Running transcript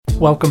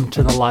Welcome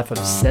to the Life of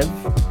Sev.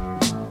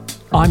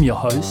 I'm your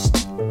host,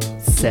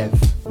 Sev.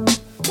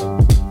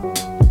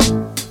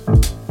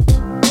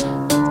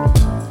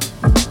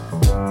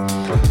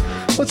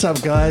 What's up,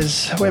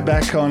 guys? We're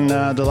back on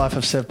the Life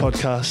of Sev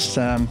podcast,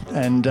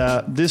 and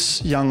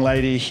this young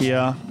lady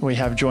here we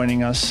have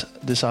joining us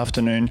this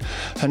afternoon,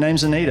 her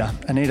name's Anita.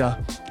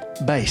 Anita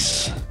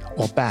Bass.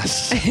 Or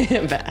Bass.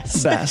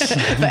 Bass. Bass.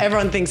 But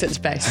everyone thinks it's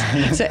bass.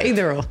 So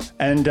either or.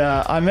 And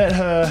I met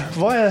her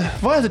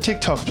via the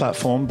TikTok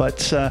platform,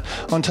 but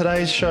on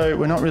today's show,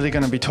 we're not really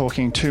going to be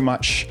talking too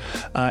much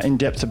in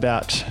depth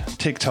about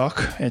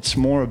TikTok. It's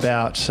more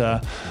about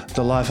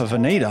the life of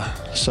Anita.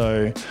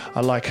 So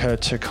I'd like her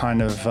to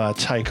kind of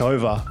take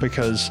over,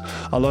 because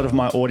a lot of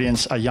my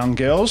audience are young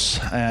girls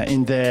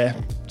in their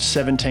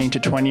 17 to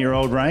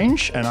 20-year-old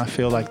range, and I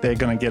feel like they're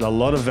going to get a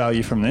lot of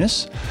value from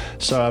this.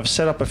 So I've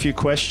set up a few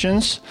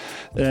questions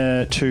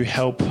to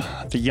help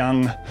the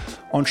young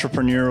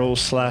entrepreneurial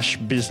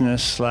 /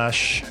 business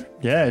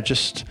 /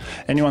 just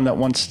anyone that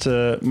wants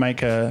to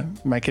make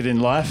it in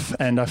life.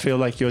 And I feel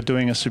like you're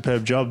doing a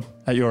superb job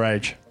at your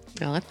age.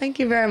 Oh, thank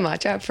you very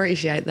much. I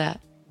appreciate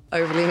that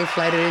overly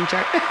inflated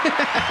intro.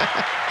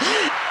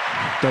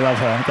 They love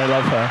her.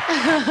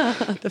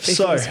 The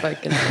people have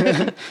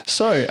spoken.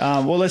 So,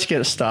 well, let's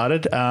get it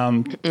started.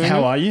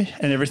 How are you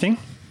and everything?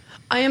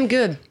 I am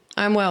good.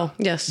 I'm well.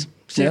 Yes.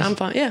 So yes. I'm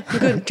fine. Yeah, I'm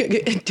good.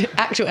 Good.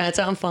 Actual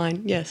answer, I'm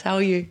fine. Yes. How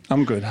are you?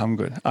 I'm good.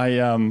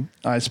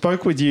 I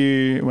spoke with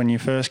you when you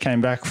first came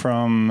back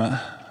from.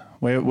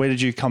 Where did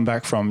you come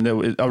back from?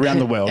 Around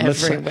the world.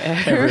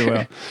 Everywhere.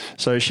 Everywhere.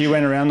 So she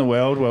went around the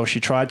world. Well,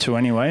 she tried to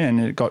anyway, and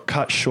it got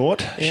cut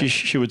short. Yep.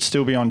 She would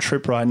still be on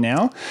trip right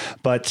now.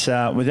 But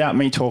without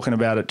me talking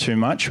about it too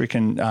much, we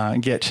can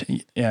get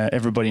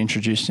everybody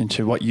introduced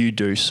into what you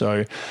do.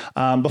 So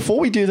before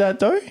we do that,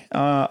 though,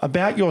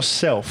 about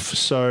yourself.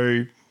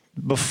 So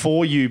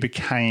before you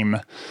became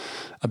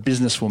a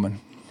businesswoman,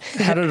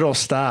 how did it all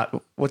start?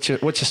 What's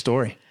your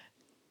story?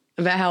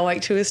 About how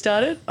Wake 2 has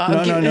started?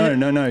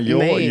 No.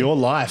 Your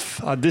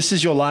life. This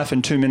is your life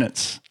in 2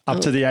 minutes, up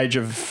to the age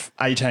of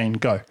 18.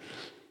 Go.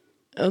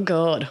 Oh,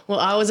 God. Well,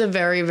 I was a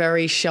very,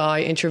 very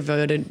shy,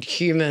 introverted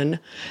human.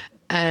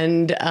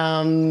 And,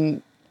 I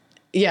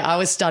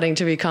was studying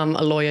to become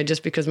a lawyer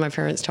just because my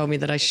parents told me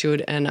that I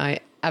should, and I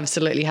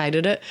absolutely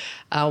hated it.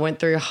 I went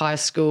through high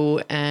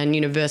school and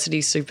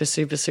university super,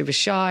 super, super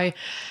shy,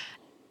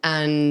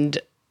 and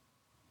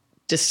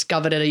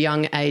discovered at a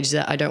young age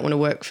that I don't want to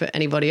work for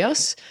anybody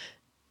else.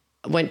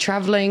 Went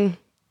traveling,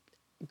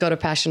 got a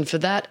passion for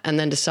that, and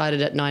then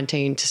decided at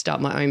 19 to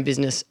start my own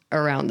business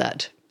around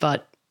that.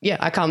 But yeah,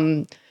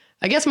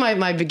 I guess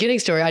my beginning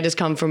story, I just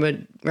come from a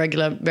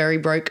regular, very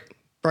broke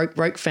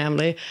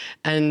family,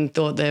 and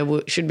thought there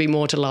should be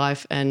more to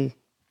life, and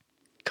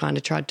kind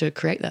of tried to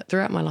create that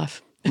throughout my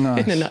life.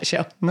 Nice. In a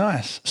nutshell.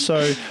 Nice.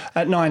 So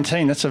at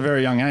 19, that's a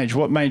very young age.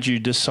 What made you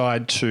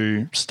decide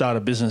to start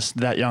a business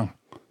that young?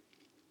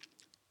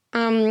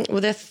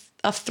 Well, there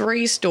are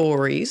 3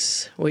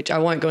 stories, which I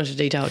won't go into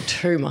detail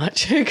too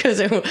much because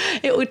it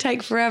will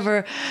take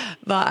forever.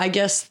 But I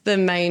guess the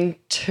main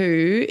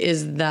 2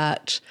 is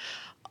that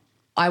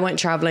I went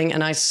traveling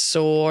and I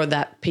saw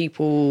that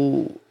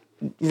people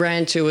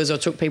ran tours or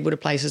took people to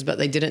places, but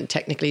they didn't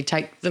technically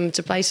take them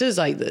to places.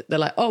 Like they're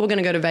like, oh, we're going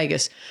to go to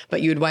Vegas,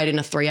 but you would wait in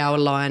a 3-hour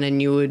line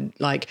and you would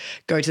like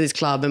go to this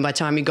club, and by the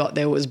time you got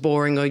there, it was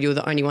boring or you were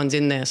the only ones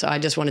in there. So I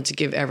just wanted to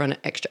give everyone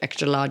an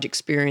extra large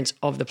experience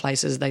of the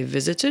places they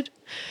visited.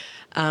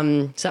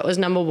 So that was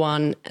number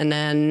 1. And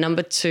then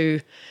number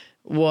 2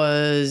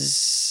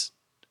 was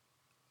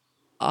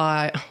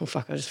I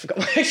just forgot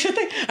what I should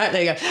think. All right,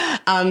 there you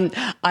go.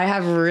 I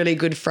have really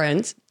good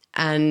friends,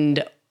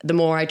 and the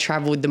more I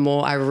traveled, the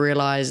more I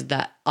realized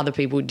that other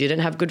people didn't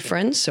have good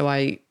friends. So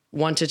I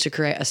wanted to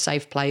create a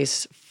safe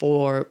place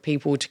for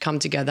people to come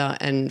together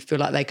and feel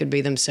like they could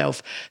be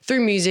themselves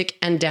through music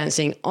and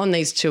dancing on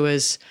these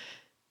tours.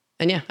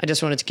 And yeah, I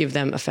just wanted to give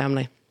them a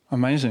family.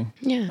 Amazing.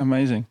 Yeah.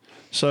 Amazing.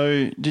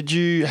 So did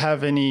you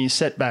have any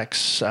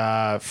setbacks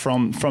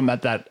from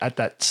at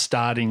that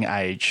starting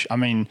age? I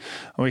mean,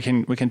 we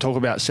can talk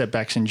about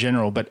setbacks in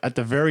general, but at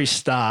the very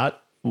start,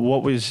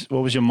 what was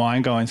your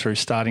mind going through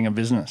starting a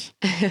business?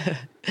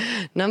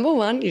 Number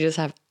 1, you just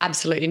have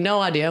absolutely no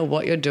idea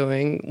what you're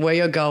doing, where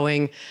you're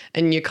going,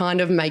 and you're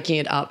kind of making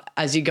it up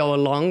as you go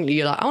along.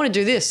 You're like, I want to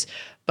do this,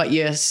 but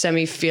you're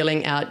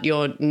semi-feeling out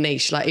your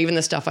niche. Like even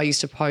the stuff I used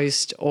to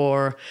post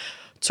or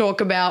talk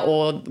about,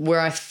 or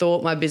where I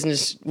thought my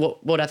business,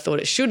 what I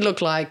thought it should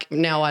look like,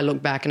 now I look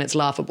back and it's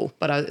laughable.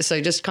 But so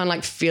just kind of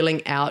like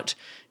feeling out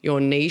your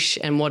niche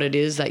and what it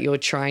is that you're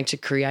trying to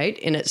create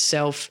in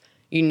itself.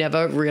 You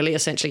never really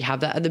essentially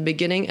have that at the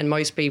beginning, and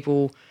most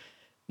people,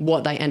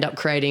 what they end up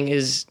creating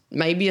is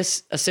maybe a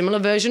similar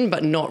version,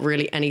 but not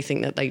really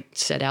anything that they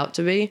set out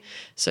to be.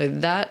 So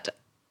that,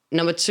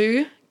 number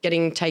 2,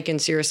 getting taken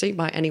seriously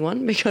by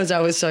anyone because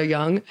I was so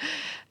young.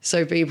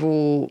 So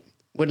people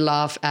would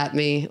laugh at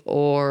me,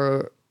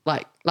 or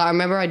like I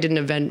remember I did an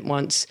event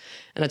once,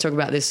 and I talk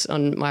about this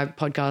on my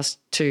podcast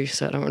too,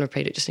 so I don't want to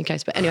repeat it just in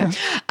case. But anyway,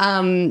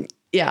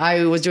 yeah,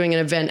 I was doing an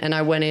event and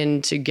I went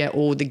in to get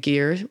all the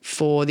gear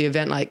for the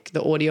event, like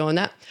the audio and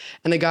that.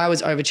 And the guy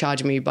was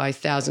overcharging me by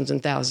thousands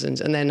and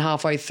thousands. And then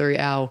halfway through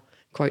our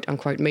quote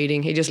unquote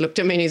meeting, he just looked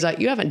at me and he's like,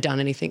 "You haven't done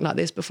anything like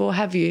this before,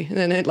 have you?" And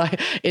then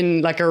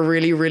in like a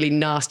really, really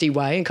nasty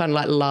way, and kind of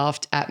like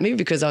laughed at me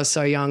because I was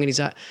so young. And he's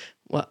like,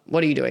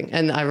 what are you doing?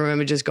 And I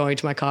remember just going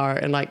to my car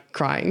and like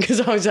crying because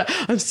I was like,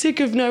 I'm sick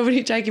of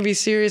nobody taking me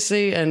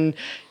seriously. And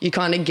you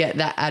kind of get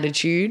that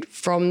attitude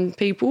from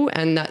people,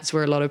 and that's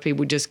where a lot of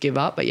people just give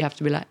up, but you have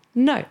to be like,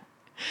 no.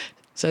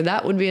 So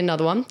that would be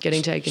another one,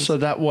 getting taken. So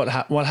that what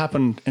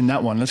happened in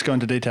that one? Let's go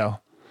into detail.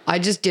 I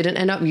just didn't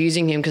end up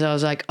using him because I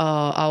was like,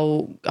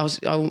 oh,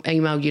 I'll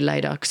email you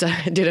later, because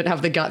I didn't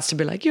have the guts to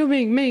be like, you're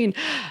being mean.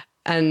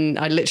 And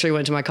I literally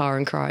went to my car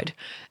and cried.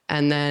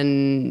 And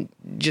then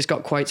just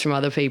got quotes from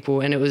other people,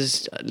 and it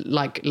was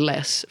like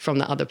less from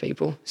the other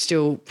people.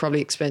 Still probably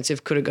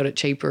expensive, could have got it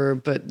cheaper,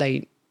 but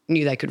they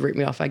knew they could rip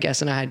me off, I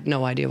guess, and I had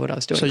no idea what I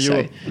was doing.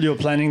 So you were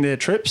planning their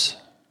trips?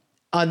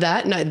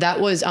 That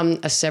was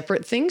a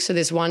separate thing. So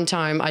this one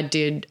time I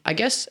did, I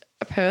guess,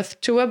 a Perth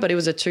tour, but it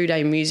was a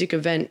 2-day music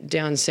event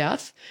down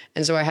south.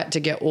 And so I had to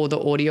get all the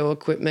audio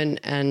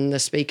equipment and the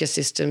speaker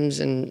systems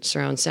and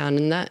surround sound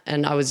and that.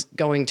 And I was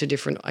going to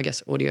different, I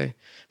guess, audio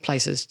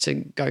places to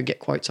go get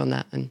quotes on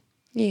that. And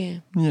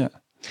yeah.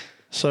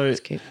 So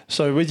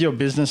with your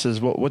businesses,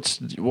 what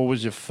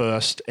was your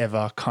first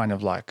ever kind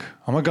of like,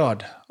 oh my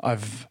God,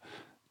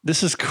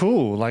 this is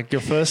cool. Like your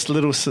first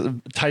little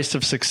taste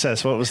of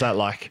success. What was that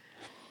like?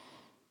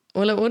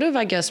 Well, it would have,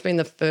 I guess, been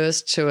the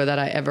first tour that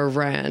I ever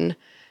ran.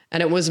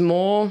 And it was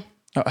more...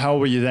 How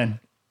old were you then?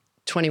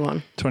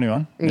 21.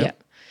 21? Yep. Yeah.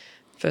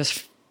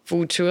 First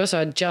full tour, so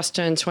I just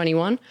turned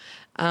 21.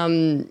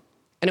 And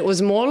it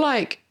was more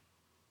like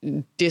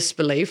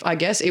disbelief, I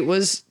guess. It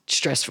was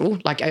stressful.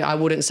 Like I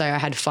wouldn't say I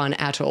had fun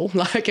at all.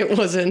 Like it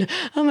wasn't,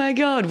 oh my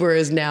God.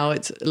 Whereas now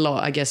it's a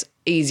lot, I guess,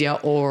 easier,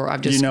 or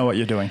I've just... You know what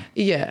you're doing.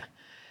 Yeah.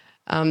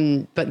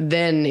 But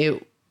then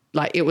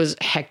it was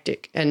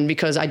hectic. And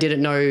because I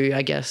didn't know,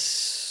 I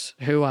guess,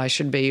 who I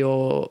should be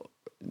or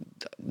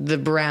the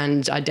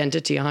brand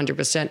identity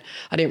 100%,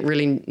 I didn't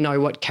really know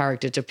what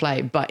character to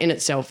play. But in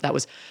itself, that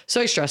was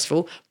so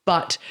stressful.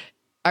 But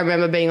I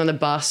remember being on the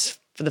bus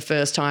for the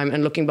first time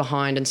and looking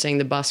behind and seeing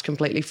the bus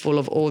completely full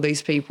of all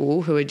these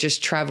people who had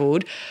just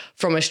travelled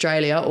from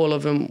Australia. All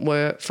of them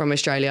were from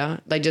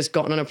Australia. They'd just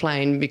gotten on a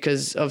plane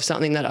because of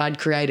something that I'd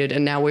created,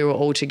 and now we were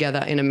all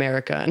together in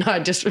America. And I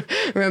just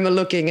remember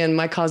looking, and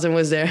my cousin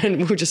was there, and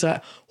we were just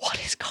like,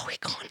 what is going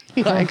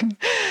on?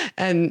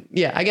 And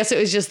yeah, I guess it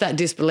was just that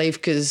disbelief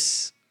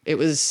because it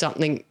was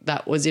something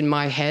that was in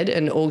my head.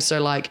 And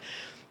also like,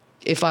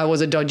 if I was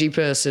a dodgy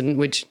person,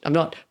 which I'm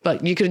not,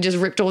 but you could have just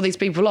ripped all these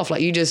people off.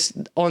 Like you just,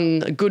 on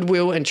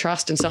goodwill and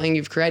trust in something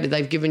you've created,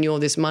 they've given you all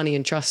this money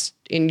and trust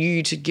in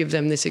you to give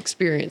them this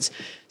experience.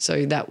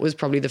 So that was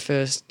probably the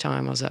first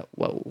time I was like,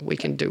 well, we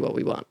can do what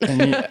we want.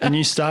 And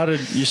you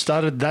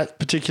started that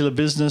particular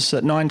business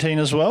at 19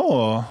 as well,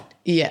 or?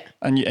 Yeah.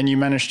 And you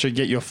managed to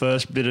get your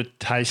first bit of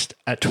taste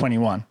at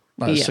 21,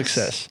 like yes.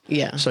 success.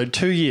 Yeah. So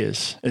 2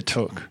 years it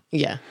took.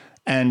 Yeah.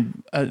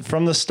 And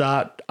from the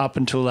start up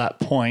until that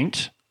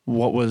point,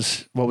 what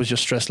was your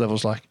stress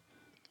levels like?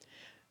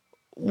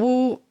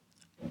 Well,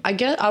 I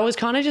guess I was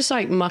kind of just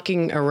like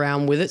mucking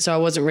around with it. So I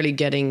wasn't really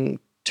getting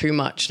too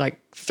much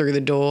like through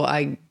the door,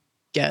 I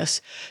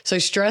guess. So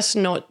stress,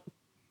 not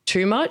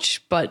too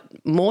much, but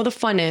more the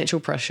financial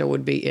pressure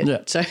would be it.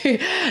 Yeah. So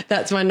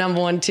that's my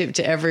number one tip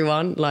to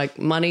everyone. Like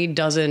money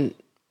doesn't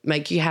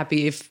make you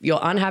happy. If you're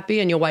unhappy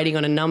and you're waiting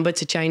on a number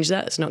to change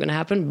that, it's not going to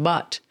happen,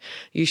 but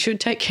you should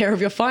take care of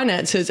your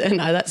finances. And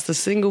that's the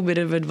single bit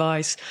of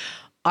advice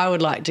I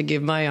would like to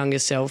give my younger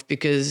self,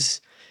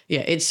 because yeah,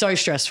 it's so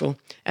stressful.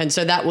 And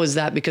so that was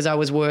that, because I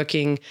was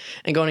working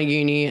and going to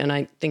uni, and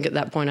I think at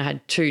that point I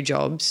had 2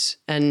 jobs.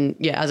 And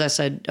yeah, as I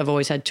said, I've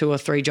always had 2 or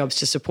 3 jobs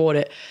to support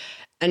it.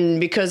 And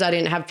because I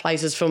didn't have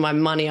places for my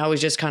money, I was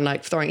just kind of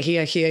like throwing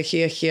here,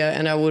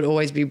 and I would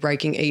always be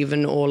breaking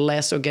even or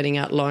less or getting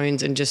out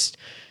loans and just,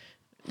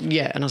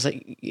 yeah. And I was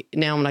like,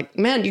 now I'm like,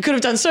 man, you could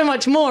have done so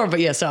much more. But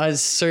yeah, so I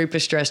was super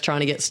stressed trying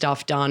to get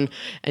stuff done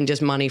and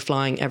just money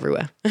flying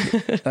everywhere.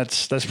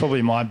 That's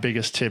probably my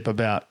biggest tip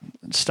about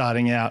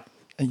starting out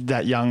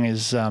that young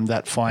is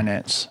that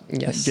finance.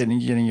 Yes.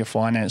 Getting your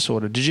finance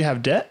sorted. Did you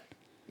have debt?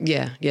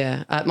 Yeah.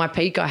 At my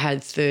peak, I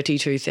had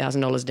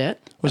 $32,000 debt.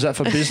 Was that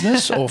for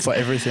business or for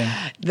everything?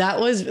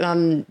 That was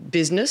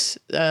business.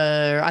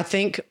 I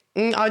think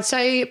I'd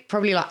say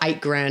probably like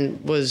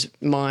 $8,000 was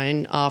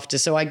mine after.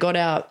 So I got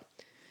out.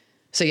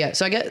 So yeah,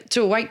 so I get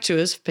to awake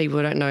tours. People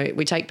who don't know,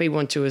 we take people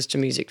on tours to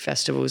music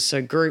festivals.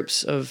 So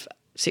groups of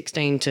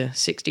 16 to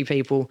 60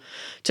 people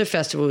to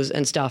festivals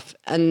and stuff.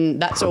 And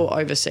that's all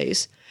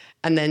overseas.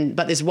 And then,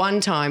 but this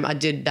one time I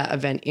did that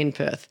event in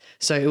Perth.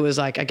 So it was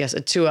like, I guess, a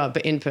tour,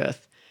 but in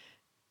Perth.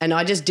 And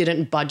I just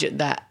didn't budget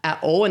that at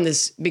all. And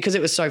because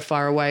it was so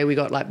far away, we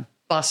got like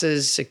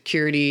buses,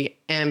 security,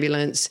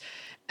 ambulance.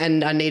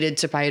 and I needed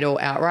to pay it all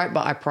outright,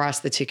 but I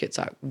priced the tickets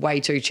like way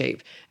too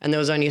cheap. And there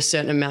was only a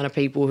certain amount of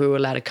people who were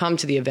allowed to come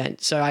to the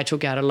event. So I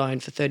took out a loan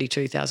for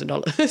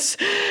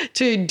 $32,000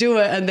 to do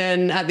it. And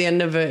then at the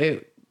end of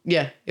it,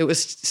 it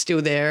was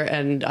still there.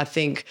 And I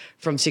think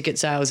from ticket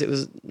sales, it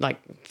was like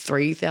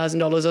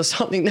 $3,000 or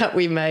something that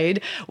we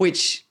made,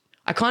 which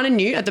I kind of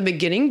knew at the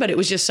beginning, but it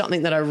was just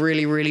something that I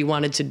really, really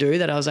wanted to do,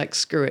 that I was like,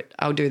 screw it,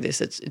 I'll do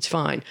this. It's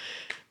fine.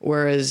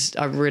 Whereas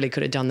I really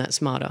could have done that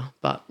smarter.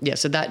 But yeah,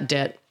 so that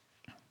debt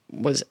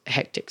was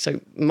hectic.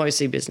 So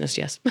mostly business,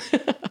 yes.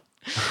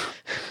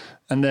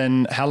 And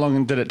then how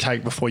long did it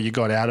take before you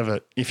got out of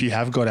it, if you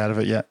have got out of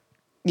it yet?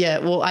 Yeah,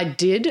 well, I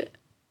did.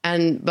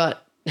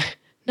 But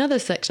another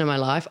section of my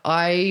life,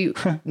 I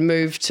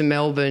moved to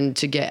Melbourne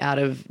to get out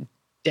of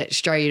debt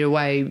straight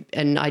away.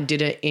 And I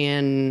did it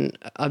in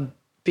a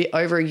bit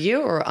over a year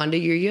or under a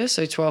year,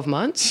 so 12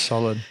 months.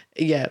 Solid.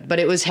 Yeah, but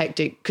it was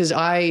hectic because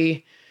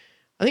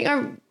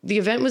the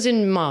event was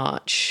in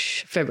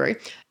February.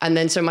 And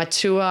then so my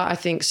tour, I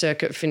think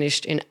circuit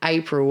finished in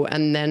April.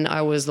 And then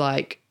I was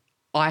like,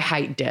 I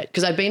hate debt,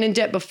 because I'd been in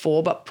debt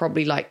before, but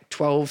probably like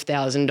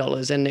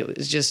 $12,000. And it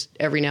was just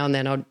every now and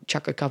then I'd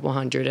chuck a couple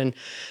hundred, and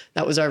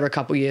that was over a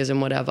couple years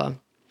and whatever.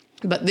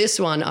 But this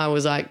one, I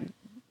was like,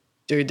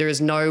 dude, there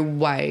is no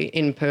way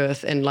in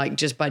Perth and like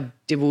just by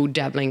dibble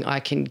dabbling I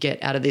can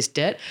get out of this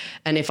debt.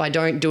 And if I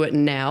don't do it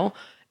now,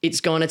 it's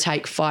going to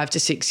take 5 to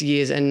 6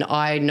 years. And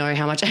I know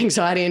how much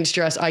anxiety and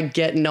stress I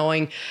get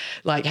knowing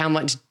like how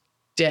much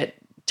debt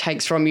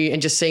takes from you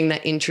and just seeing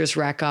that interest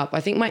rack up.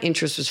 I think my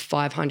interest was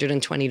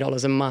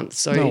 $520 a month.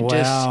 So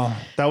wow.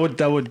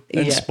 That would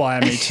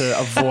inspire me to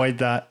avoid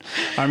that.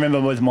 I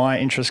remember with my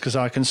interest, because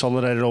I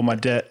consolidated all my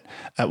debt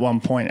at one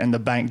point and the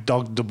bank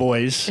dogged the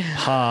boys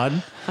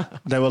hard.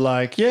 They were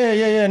like,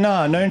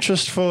 no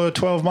interest for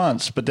 12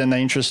 months. But then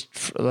they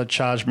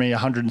charged me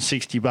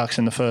 $160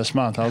 in the first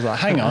month. I was like,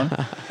 hang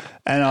on.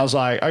 And I was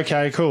like,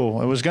 okay,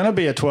 cool. It was going to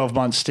be a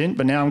 12-month stint,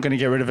 but now I'm going to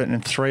get rid of it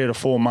in 3 to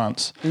 4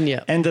 months.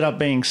 Yeah. Ended up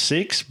being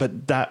 6,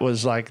 but that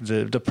was like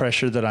the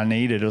pressure that I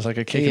needed. It was like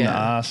a kick in the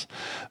ass.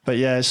 But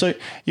yeah, so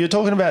you're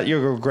talking about your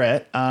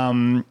regret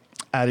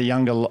at a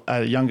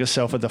younger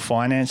self with the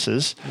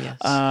finances. Yes.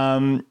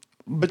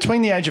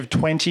 Between the age of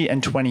 20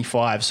 and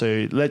 25,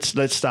 so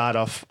let's start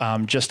off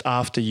just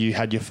after you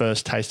had your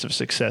first taste of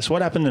success.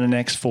 What happened in the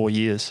next 4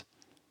 years?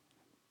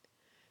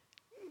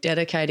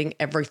 Dedicating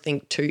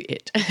everything to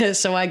it.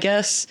 So I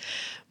guess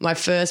my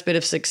first bit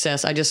of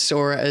success, I just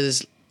saw it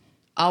as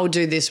I'll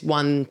do this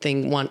one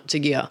thing once a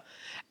year.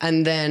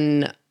 And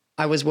then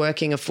I was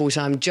working a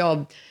full-time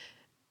job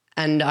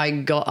and I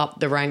got up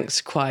the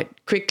ranks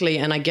quite quickly.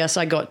 And I guess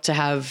I got to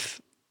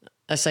have,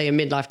 a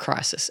midlife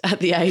crisis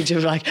at the age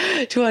of like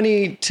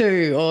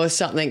 22 or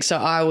something. So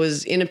I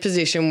was in a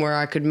position where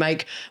I could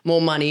make more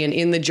money and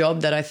in the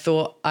job that I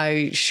thought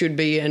I should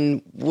be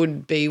and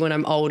would be when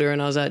I'm older.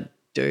 And I was like,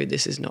 dude,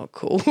 this is not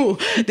cool.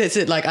 That's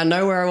it. Like, I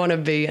know where I want to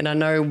be and I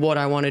know what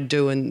I want to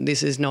do, and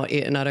this is not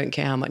it. And I don't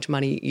care how much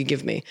money you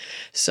give me.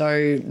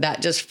 So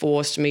that just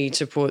forced me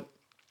to put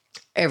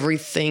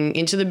everything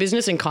into the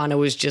business, and kind of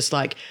was just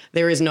like,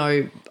 there is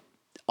no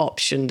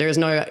option. There is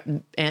no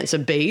answer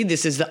B.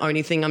 This is the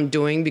only thing I'm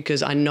doing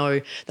because I know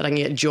that I can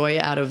get joy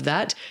out of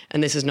that.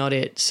 And this is not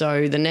it.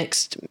 So the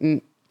next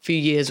few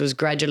years was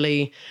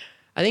gradually,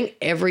 I think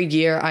every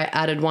year I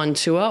added one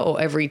tour, or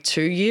every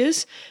 2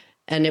 years.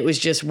 And it was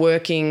just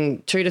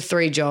working 2 to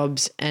 3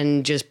 jobs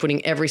and just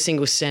putting every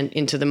single cent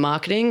into the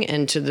marketing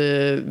and to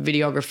the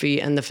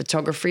videography and the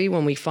photography.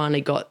 When we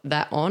finally got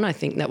that on, I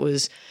think that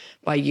was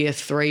by year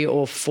 3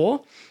 or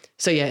 4.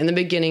 So yeah, in the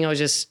beginning I was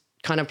just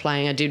kind of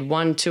playing. I did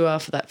one tour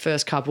for that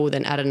first couple,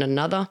 then added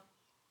another,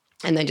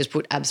 and then just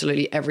put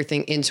absolutely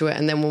everything into it.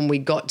 And then when we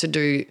got to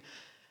do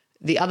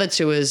the other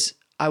tours,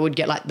 I would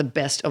get like the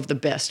best of the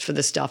best for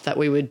the stuff that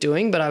we were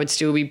doing, but I would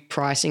still be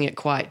pricing it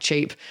quite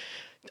cheap.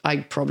 I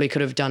probably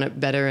could have done it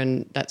better,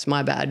 and that's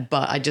my bad,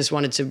 but I just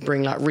wanted to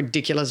bring like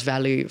ridiculous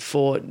value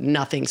for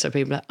nothing. So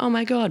people are like, oh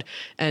my God.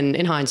 And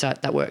in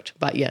hindsight, that worked.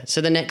 But yeah,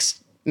 so the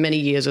next many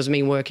years was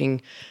me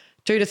working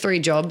 2 to 3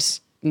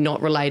 jobs,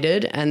 not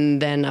related.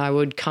 And then I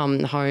would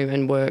come home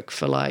and work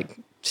for like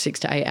 6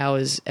 to 8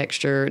 hours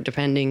extra,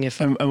 depending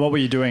if. And what were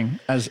you doing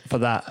for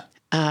that?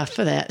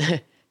 For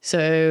that.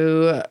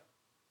 So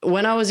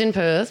when I was in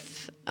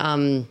Perth.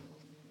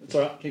 It's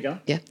all right. Keep going.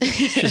 Yeah.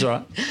 She's all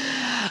right.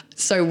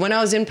 So when I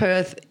was in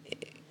Perth,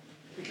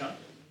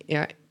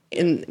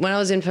 when I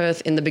was in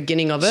Perth in the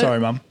beginning of it. Sorry,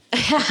 Mum.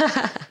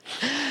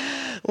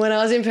 When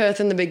I was in Perth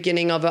in the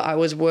beginning of it, I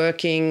was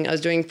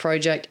doing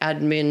project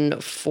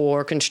admin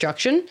for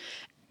construction,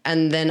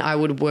 and then I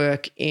would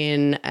work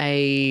in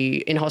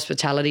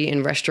hospitality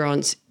in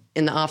restaurants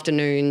in the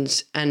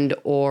afternoons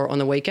or on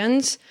the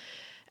weekends.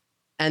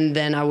 And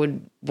then I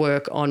would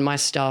work on my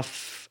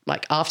stuff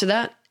like after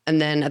that. And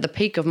then at the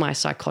peak of my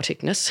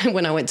psychoticness,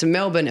 when I went to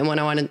Melbourne and when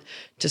I wanted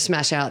to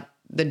smash out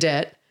the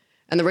debt,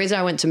 and the reason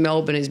I went to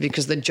Melbourne is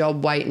because the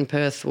job wait in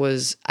Perth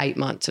was 8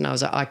 months. And I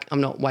was like, I'm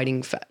not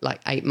waiting for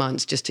like 8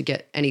 months just to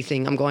get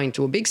anything. I'm going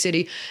to a big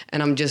city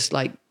and I'm just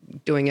like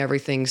doing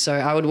everything. So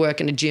I would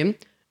work in a gym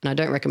And I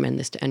don't recommend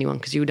this to anyone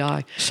because you'll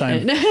die.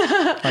 Same.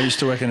 I used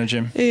to work in a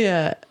gym.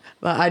 Yeah.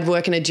 But I'd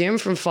work in a gym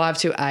from 5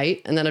 to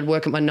 8, and then I'd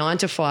work at my 9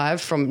 to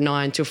 5 from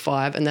 9 to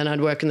 5, and then I'd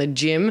work in the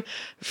gym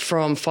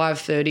from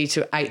 5:30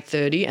 to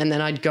 8:30, and then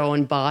I'd go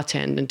and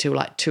bartend until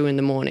like 2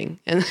 a.m.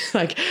 And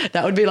like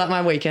that would be like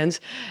my weekends.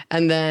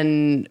 And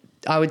then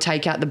I would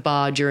take out the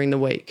bar during the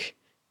week.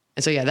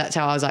 And so, yeah, that's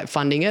how I was like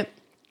funding it.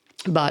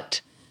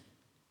 But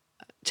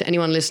to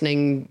anyone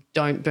listening,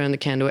 don't burn the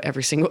candle at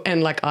every single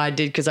end like I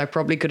did, because I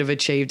probably could have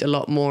achieved a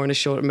lot more in a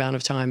short amount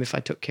of time if I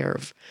took care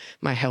of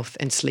my health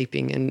and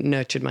sleeping and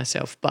nurtured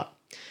myself. But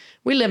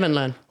we live and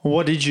learn.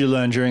 What did you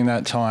learn during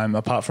that time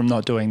apart from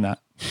not doing that?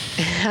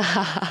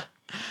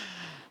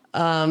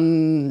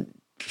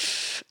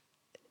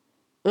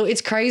 Well,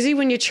 it's crazy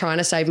when you're trying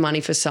to save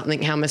money for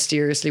something, how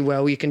mysteriously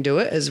well you can do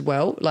it as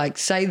well. Like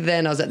say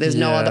then I was like, there's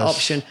no other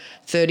option.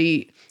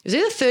 It was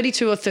either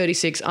 32 or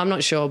 36. I'm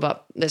not sure,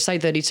 but let's say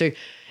 32.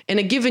 In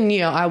a given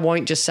year, I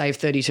won't just save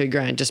 32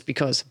 grand just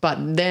because.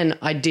 But then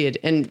I did.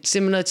 And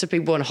similar to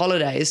people on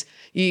holidays,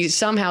 you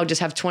somehow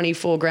just have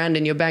 24 grand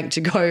in your bank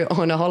to go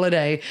on a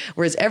holiday,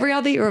 whereas every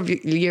other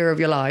year of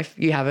your life,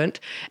 you haven't.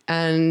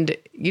 And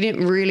you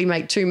didn't really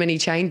make too many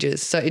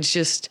changes. So it's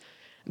just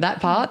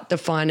that part, the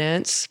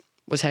finance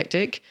was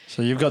hectic.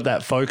 So you've got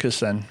that focus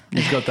then.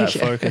 You've got that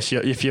focus.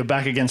 If you're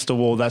back against the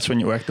wall, that's when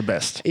you work the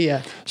best.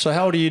 Yeah. So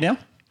how old are you now?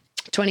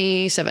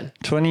 27.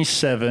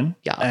 27.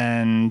 Yeah.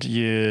 And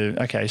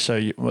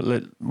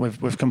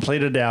we've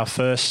completed our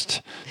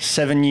first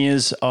 7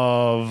 years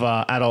of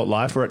adult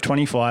life. We're at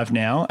 25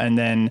 now. And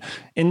then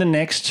in the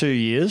next 2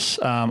 years,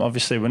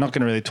 obviously we're not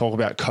going to really talk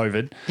about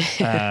COVID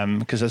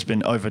because that's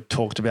been over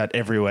talked about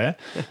everywhere.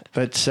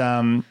 But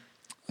I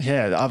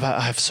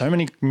have so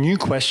many new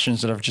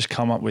questions that I've just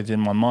come up with in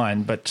my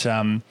mind, but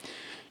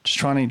just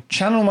trying to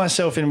channel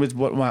myself in with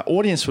what my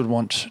audience would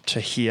want to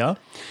hear.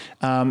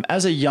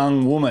 As a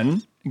young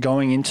woman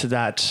going into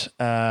that,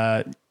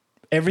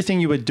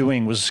 everything you were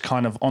doing was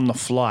kind of on the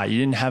fly. You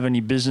didn't have any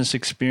business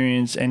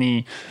experience,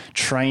 any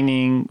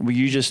training. Were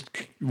you just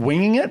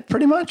winging it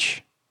pretty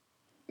much?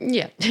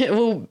 Yeah.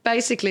 Well,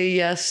 basically,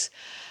 yes.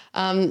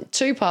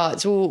 2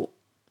 parts. Well,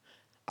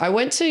 I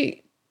went to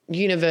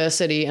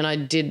university and I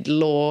did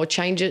law,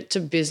 changed it to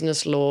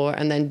business law,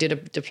 and then did a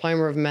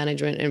diploma of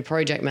management and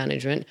project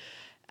management.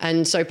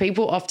 And so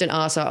people often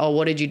ask, oh,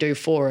 what did you do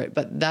for it?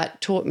 But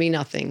that taught me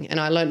nothing. And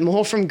I learned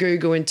more from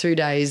Google in 2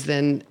 days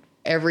than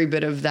every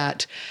bit of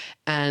that.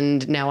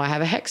 And now I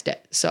have a HECS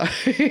debt. So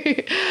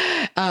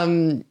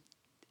I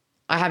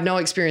have no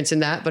experience in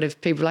that. But if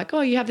people are like,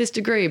 oh, you have this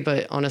degree,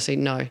 but honestly,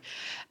 no.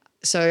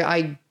 So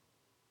I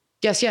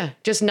guess,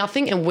 just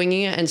nothing and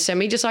winging it and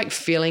semi just like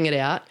feeling it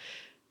out,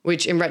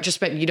 which in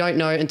retrospect, you don't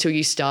know until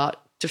you start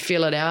to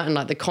feel it out. And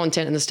like the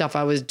content and the stuff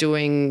I was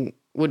doing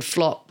would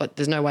flop, but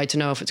there's no way to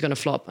know if it's going to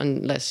flop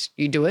unless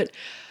you do it.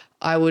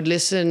 I would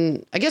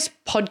listen, I guess,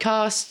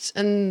 podcasts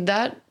and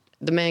that.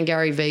 The man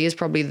Gary V is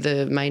probably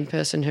the main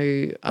person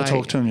who I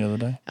talked to him the other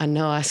day. I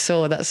know, I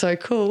saw. That's so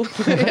cool.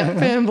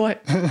 Fanboy.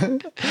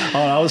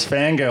 I was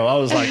fangirl. I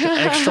was like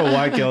extra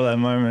white girl at that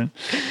moment.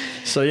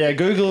 So yeah,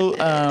 Google,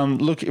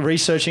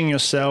 researching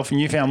yourself,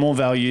 and you found more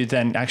value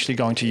than actually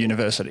going to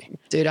university.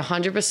 Dude,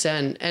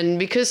 100%. And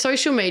because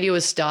social media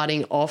was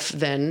starting off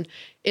then,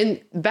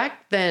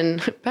 back then,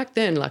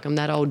 like I'm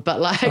that old,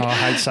 but like. Oh, I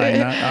hate saying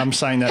that. I'm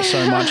saying that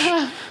so much.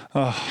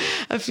 Oh.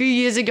 A few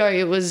years ago,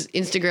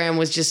 Instagram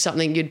was just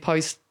something you'd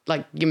post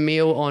like your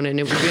meal on, and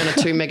it would be on a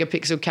 2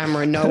 megapixel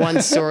camera, and no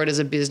one saw it as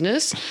a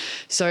business.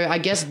 So I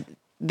guess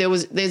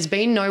there's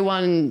been no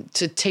one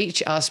to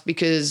teach us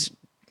because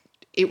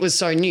it was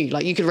so new.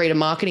 Like you could read a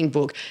marketing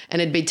book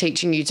and it'd be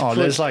teaching you to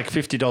there's like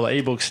 $50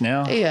 ebooks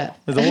now. Yeah.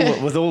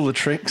 With all the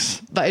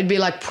tricks. But it'd be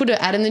like put an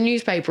ad in the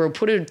newspaper or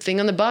put a thing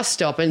on the bus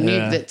stop, and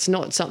that's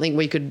not something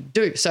we could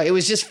do. So it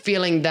was just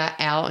feeling that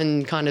out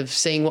and kind of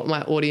seeing what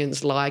my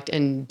audience liked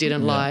and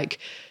didn't like.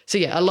 So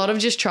yeah, a lot of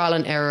just trial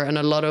and error and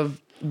a lot of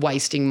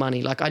wasting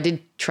money. Like I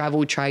did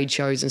travel trade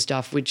shows and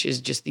stuff, which is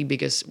just the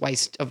biggest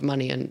waste of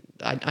money. And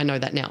I know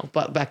that now,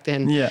 but back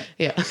then, yeah.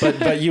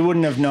 But you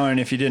wouldn't have known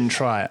if you didn't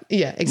try it.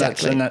 Yeah,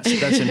 exactly.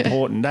 That's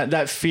important.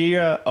 That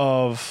fear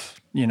of,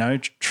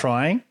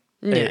 trying,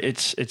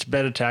 it's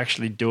better to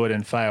actually do it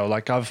and fail.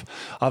 Like I've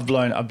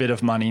blown a bit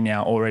of money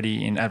now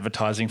already in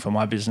advertising for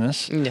my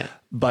business. Yeah.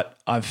 But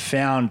I've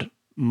found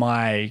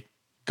my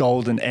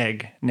golden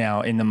egg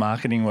now in the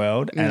marketing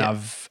world, and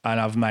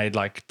I've made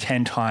like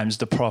 10 times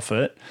the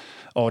profit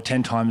or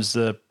 10 times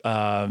the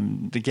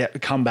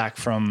comeback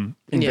from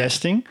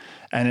investing,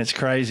 and it's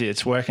crazy.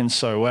 It's working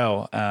so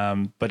well,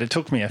 but it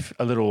took me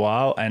a little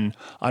while, and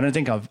I don't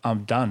think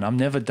I'm done. I'm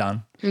never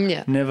done.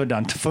 Never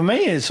done. For me,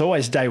 it's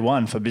always day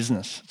one for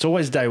business. It's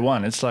always day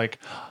one. It's like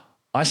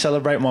I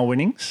celebrate my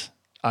winnings.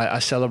 I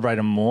celebrate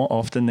them more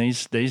often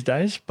these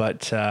days,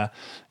 but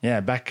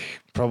back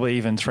probably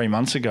even 3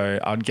 months ago,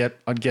 I'd get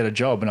a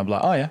job and I'd be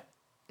like, oh yeah,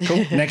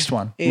 cool, next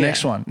one,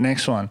 next one,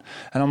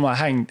 and I'm like,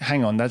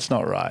 hang on, that's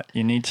not right.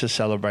 You need to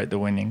celebrate the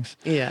winnings.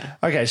 Yeah.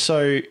 Okay,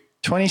 so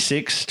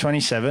 26,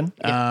 27.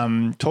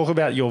 Talk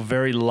about your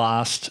very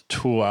last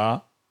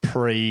tour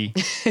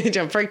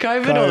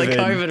pre-COVID or the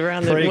COVID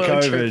around the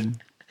world trip?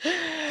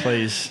 Pre-COVID,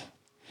 please.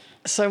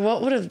 So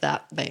what would have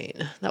that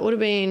been? That would have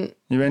been...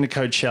 You went to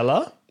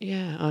Coachella?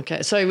 Yeah,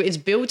 okay. So it's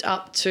built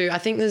up to, I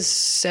think there's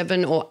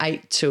 7 or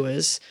 8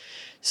 tours.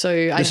 So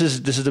this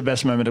is the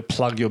best moment to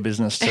plug your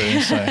business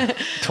too. So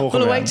talk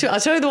well, about it.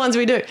 I'll tell you the ones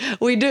we do.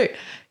 We do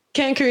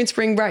Cancun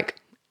Spring Break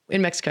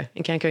in Mexico,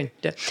 in Cancun.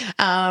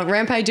 Yeah.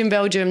 Rampage in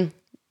Belgium,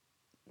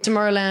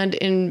 Tomorrowland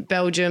in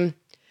Belgium.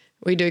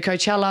 We do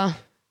Coachella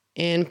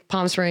in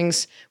Palm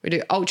Springs. We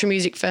do Ultra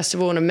Music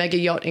Festival on a mega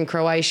yacht in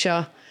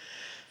Croatia.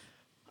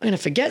 I'm going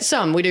to forget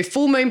some. We do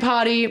Full Moon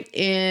Party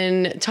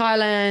in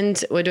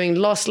Thailand. We're doing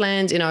Lost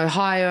Lands in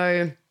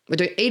Ohio. We're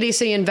doing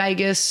EDC in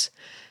Vegas.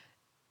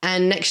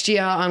 And next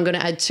year I'm going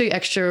to add 4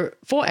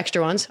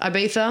 extra ones,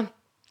 Ibiza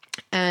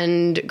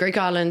and Greek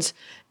Islands,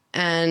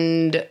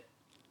 and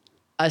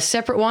a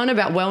separate one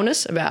about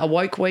wellness, about a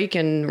woke week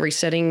and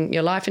resetting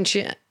your life and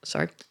shit.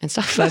 Sorry, and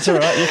stuff. That's all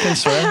right. You can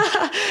swear.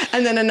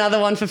 And then another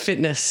one for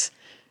fitness.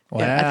 Wow.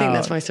 Yeah, I think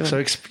that's most of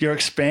it. So you're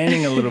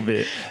expanding a little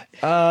bit.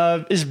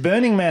 Is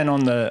Burning Man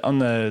on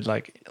the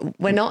like?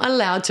 We're not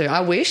allowed to.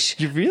 I wish.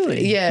 You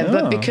really? Yeah, Oh.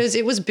 but because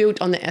it was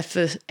built on the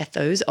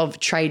ethos of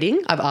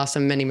trading, I've asked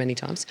them many, many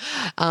times.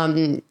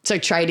 So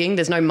trading,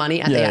 there's no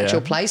money at the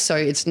actual place, so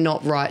it's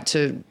not right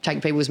to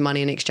take people's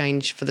money in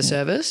exchange for the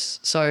service.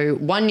 So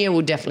 1 year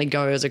we'll definitely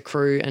go as a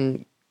crew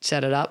and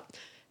set it up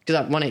because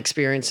I want to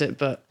experience it.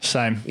 But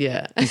Same.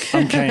 yeah,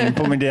 I'm keen.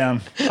 Put me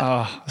down.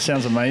 Oh,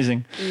 sounds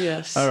amazing.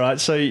 yes. All right.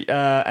 So,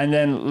 and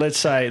then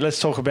let's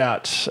talk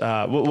about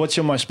what's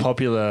your most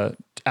popular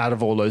out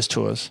of all those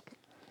tours?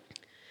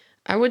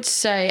 I would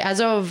say as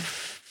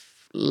of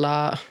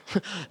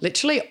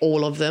literally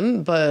all of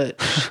them, but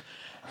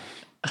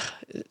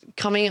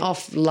coming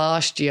off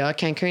last year,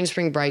 Cancun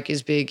Spring Break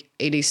is big,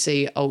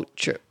 EDC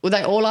Ultra. Well,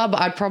 they all are,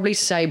 but I'd probably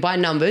say by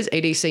numbers,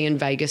 EDC in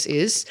Vegas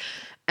is,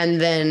 and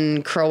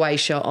then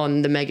Croatia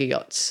on the mega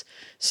yachts.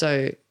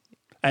 So...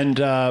 And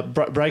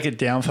break it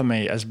down for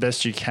me as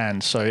best you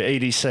can. So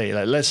EDC,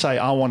 like, let's say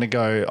I want to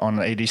go on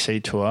an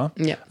EDC tour.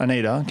 Yeah.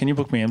 Anita, can you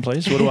book me in,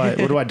 please? What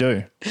do I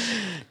do?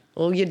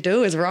 All you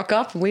do is rock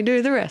up and we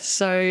do the rest.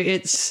 So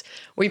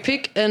we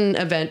pick an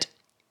event.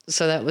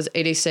 So that was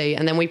EDC,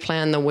 and then we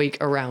plan the week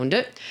around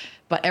it.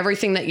 But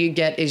everything that you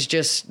get is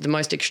just the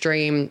most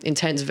extreme,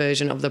 intense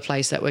version of the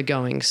place that we're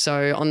going.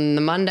 So on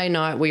the Monday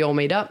night, we all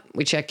meet up,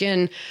 we check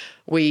in.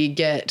 We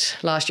get,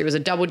 last year it was a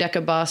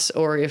double-decker bus,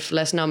 or if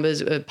less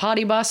numbers, a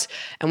party bus,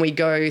 and we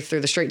go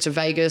through the streets of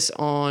Vegas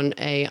on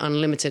a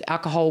unlimited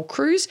alcohol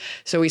cruise.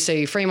 So we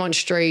see Fremont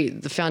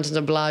Street, the Fountains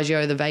of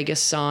Bellagio, the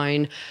Vegas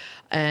sign,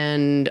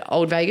 and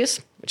Old Vegas,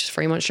 which is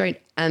Fremont Street.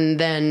 And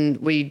then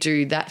we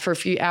do that for a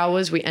few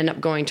hours. We end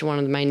up going to one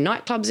of the main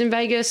nightclubs in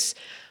Vegas.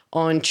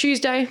 On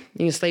Tuesday,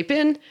 you can sleep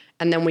in,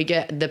 and then we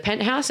get the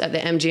penthouse at the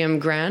MGM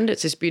Grand.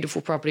 It's this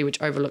beautiful property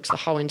which overlooks the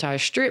whole entire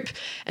strip.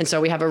 And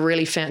so we have a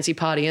really fancy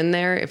party in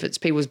there. If it's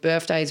people's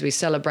birthdays, we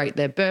celebrate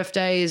their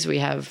birthdays. We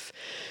have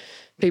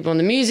people on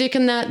the music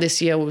and that. This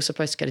year we were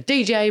supposed to get a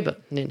DJ, but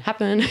it didn't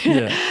happen.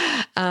 Yeah.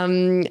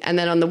 And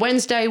then on the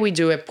Wednesday, we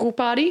do a pool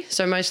party.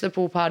 So most of the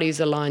pool parties,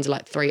 the lines are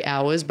like 3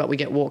 hours, but we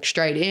get walked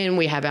straight in.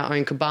 We have our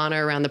own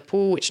cabana around the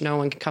pool, which no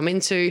one can come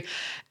into.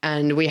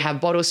 And we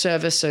have bottle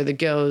service. So the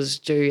girls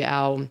do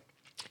our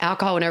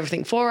alcohol and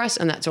everything for us,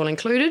 and that's all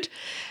included.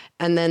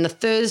 And then the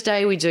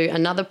Thursday, we do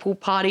another pool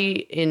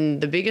party in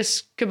the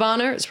biggest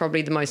cabana. It's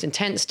probably the most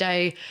intense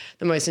day,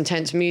 the most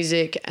intense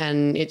music,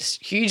 and it's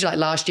huge. Like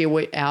last year,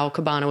 our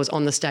cabana was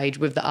on the stage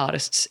with the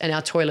artists, and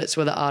our toilets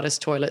were the artists'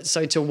 toilets.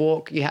 So to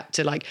walk, you had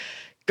to like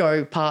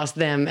go past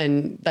them,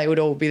 and they would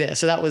all be there.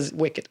 So that was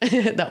wicked.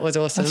 That was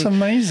awesome. That's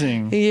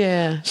amazing.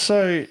 Yeah.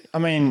 So, I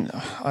mean,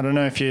 I don't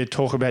know if you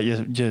talk about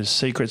your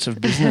secrets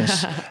of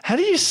business. How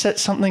do you set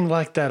something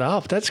like that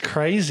up? That's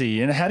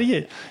crazy. And how do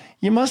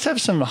you must have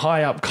some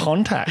high up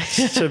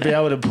contacts to be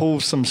able to pull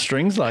some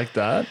strings like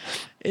that.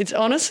 It's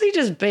honestly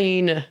just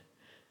been,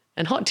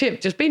 and hot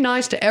tip, just be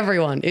nice to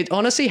everyone. It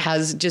honestly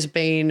has just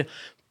been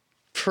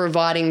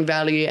providing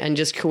value and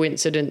just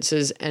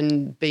coincidences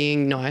and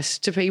being nice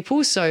to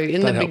people. So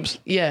in that the helps.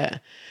 big, yeah.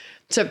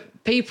 So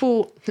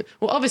people,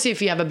 well, obviously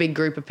if you have a big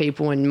group of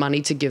people and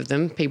money to give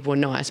them, people are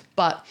nice.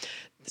 But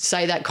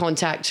say that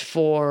contact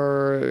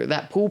for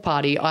that pool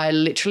party, I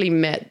literally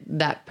met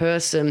that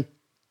person.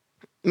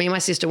 Me and my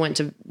sister went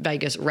to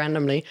Vegas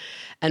randomly,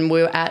 and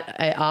we were at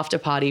an after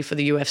party for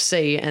the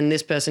UFC, and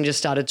this person just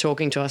started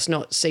talking to us,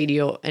 not seedy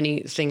or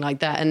anything like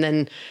that. And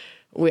then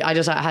I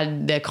just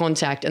had their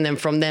contact, and then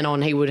from then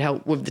on he would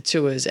help with the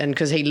tours, and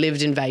because he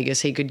lived in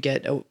Vegas, he could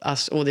get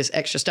us all this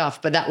extra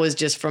stuff. But that was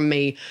just from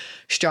me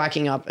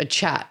striking up a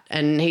chat,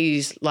 and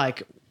he's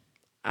like,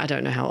 I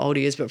don't know how old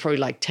he is, but probably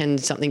like 10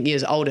 something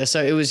years older.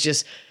 So it was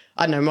just,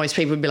 I don't know, most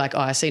people would be like, oh,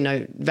 I see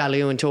no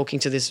value in talking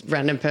to this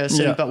random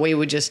person. Yeah. But we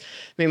would just,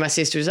 me and my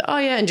sister was like, oh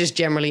yeah, and just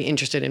generally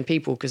interested in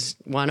people because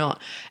why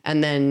not?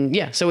 And then,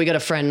 yeah, so we got a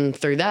friend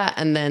through that,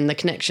 and then the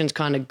connections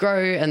kind of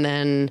grow, and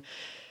then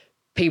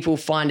people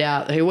find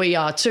out who we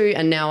are too.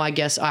 And now I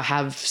guess I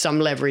have some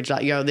leverage,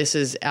 like, this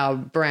is our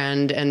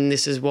brand and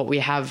this is what we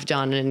have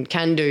done and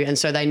can do. And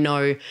so they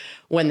know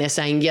when they're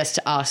saying yes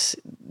to us,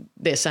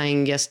 they're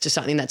saying yes to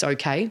something that's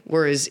okay.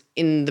 Whereas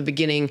in the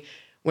beginning,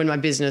 when my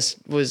business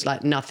was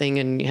like nothing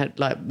and you had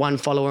like one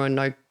follower and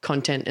no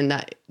content, and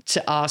that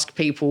to ask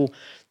people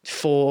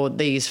for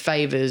these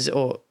favors,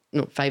 or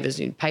not favors,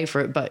 you pay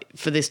for it, but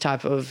for this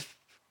type of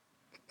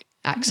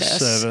access.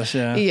 Service,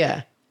 yeah.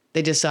 Yeah.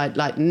 They decide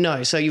like,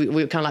 no. So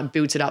we kind of like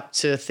built it up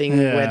to a thing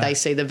where they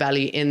see the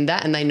value in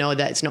that, and they know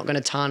that it's not going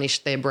to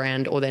tarnish their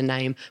brand or their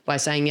name by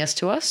saying yes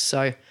to us.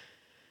 So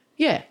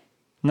yeah.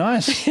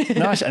 Nice.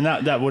 And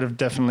that would have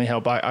definitely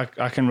helped.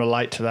 I can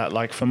relate to that.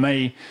 Like for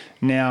me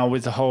now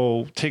with the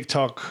whole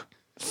TikTok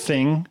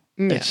thing,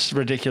 it's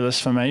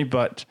ridiculous for me,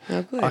 but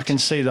I can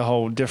see the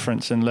whole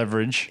difference in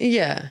leverage.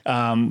 Yeah.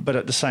 But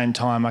at the same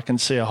time, I can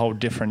see a whole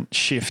different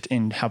shift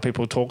in how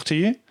people talk to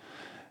you.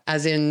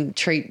 As in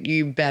treat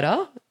you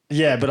better.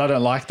 Yeah, but I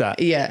don't like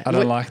that. Yeah. I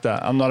don't like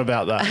that. I'm not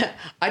about that.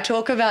 I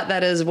talk about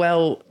that as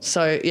well.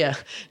 So yeah,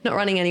 not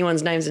running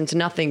anyone's names into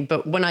nothing.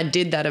 But when I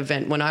did that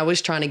event, when I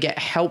was trying to get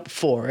help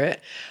for it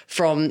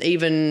from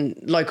even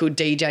local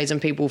DJs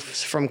and people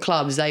from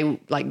clubs, they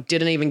like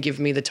didn't even give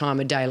me the time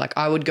of day. Like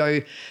I would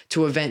go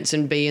to events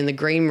and be in the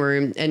green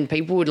room and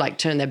people would like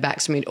turn their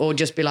backs to me or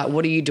just be like,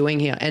 what are you doing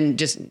here? And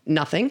just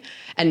nothing.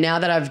 And now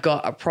that I've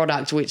got a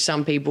product which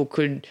some people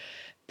could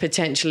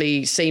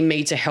potentially see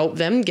me to help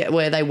them get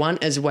where they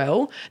want as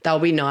well, they'll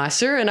be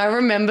nicer. And I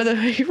remember the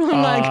people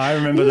I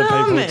remember the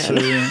people man.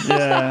 too.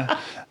 Yeah.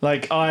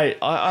 Like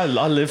I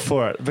live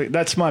for it. But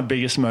that's my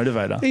biggest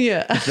motivator.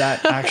 Yeah.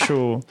 That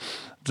actual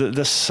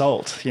the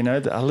salt,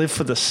 I live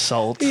for the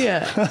salt.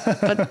 Yeah.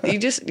 But you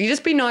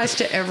just be nice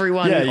to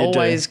everyone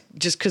always do.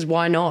 Just because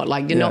why not?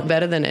 Like you're not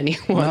better than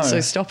anyone, so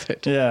stop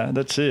it. Yeah,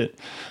 that's it.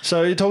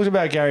 So you talked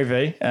about Gary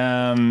V.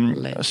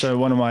 So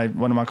one of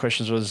my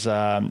questions was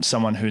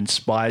someone who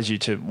inspires you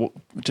to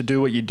do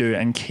what you do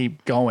and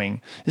keep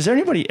going. Is there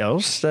anybody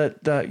else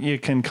that you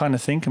can kind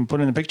of think and put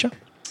in the picture?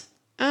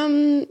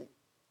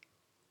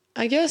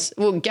 I guess,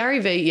 Gary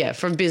V,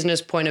 from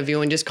business point of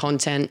view and just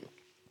content,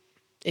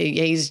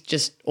 he's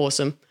just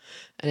awesome.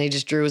 And he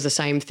just draws the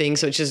same thing.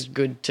 So it's just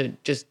good to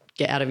just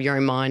get out of your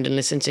own mind and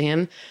listen to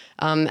him.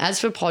 As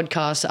for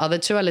podcasts, the other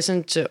two, I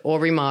listened to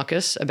Aubrey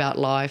Marcus about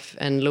life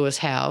and Lewis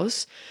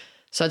Howes.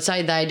 So I'd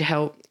say they'd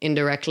help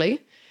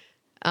indirectly.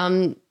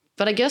 But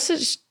I guess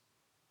it's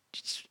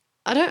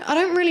I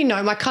don't really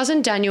know. My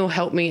cousin Daniel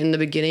helped me in the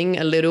beginning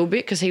a little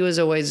bit because he was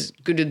always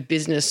good with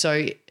business.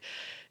 So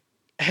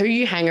who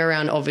you hang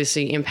around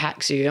obviously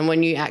impacts you. And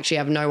when you actually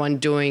have no one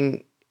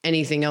doing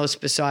anything else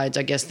besides,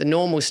 I guess, the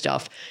normal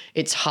stuff,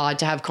 it's hard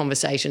to have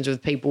conversations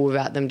with people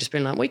without them just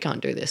being like, we can't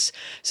do this.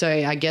 So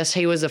I guess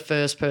he was the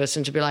first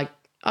person to be like,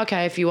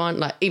 okay, if you want,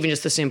 like even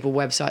just the simple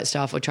website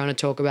stuff or trying to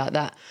talk about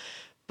that.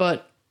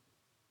 But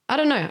I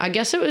don't know. I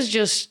guess it was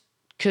just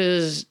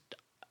because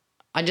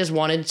I just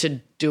wanted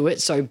to do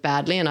it so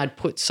badly and I'd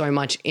put so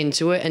much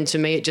into it. And to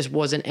me, it just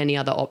wasn't any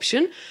other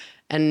option.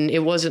 And it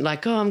wasn't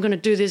like, oh, I'm going to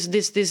do this.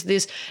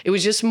 It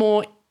was just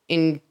more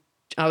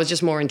I was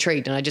just more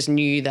intrigued and I just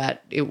knew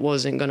that it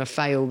wasn't going to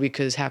fail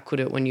because how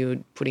could it when you were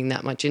putting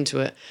that much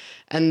into it?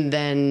 And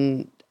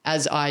then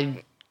as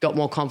I got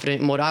more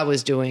confident in what I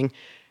was doing,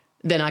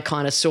 then I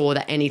kind of saw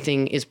that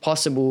anything is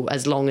possible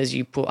as long as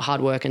you put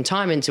hard work and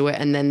time into it.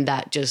 And then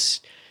that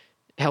just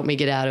helped me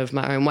get out of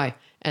my own way.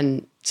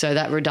 And so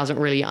that doesn't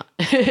really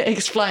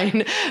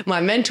explain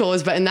my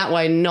mentors, but in that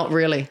way, not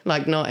really,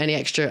 like not any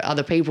extra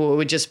other people. It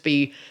would just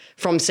be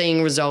from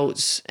seeing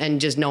results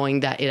and just knowing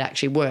that it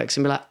actually works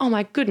and be like, oh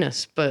my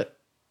goodness. But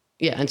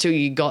yeah, until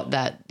you got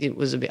that, it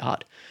was a bit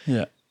hard.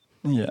 Yeah.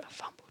 Yeah. I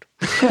fumbled.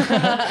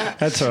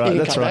 That's all right.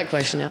 That's all right. That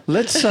question out.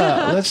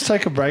 Let's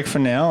take a break for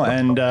now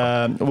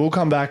and we'll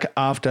come back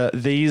after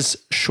these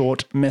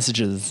short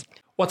messages.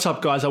 What's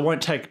up, guys? I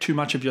won't take too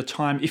much of your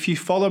time. If you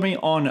follow me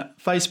on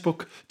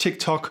Facebook,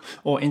 TikTok,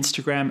 or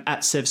Instagram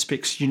at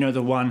SevSpix, you know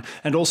the one.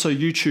 And also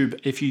YouTube.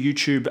 If you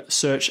YouTube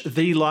search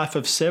The Life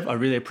of Sev, I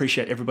really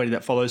appreciate everybody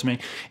that follows me.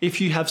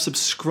 If you have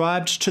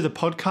subscribed to the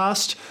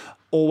podcast,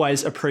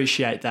 always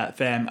appreciate that,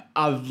 fam.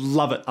 I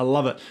love it. I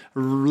love it.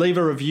 Leave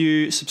a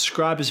review,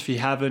 subscribe if you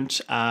haven't,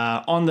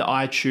 on the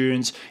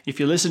iTunes. If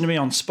you listen to me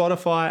on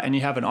Spotify and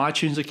you have an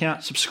iTunes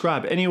account,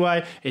 subscribe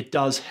anyway. It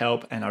does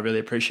help and I really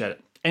appreciate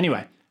it.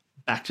 Anyway,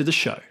 back to the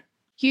show.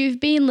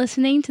 You've been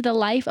listening to the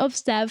Life of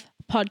Sev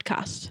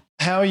podcast.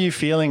 How are you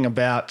feeling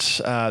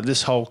about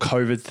this whole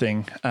COVID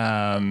thing?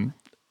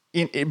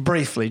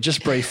 Briefly,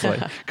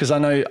 because I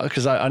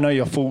know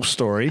your full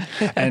story,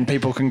 and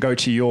people can go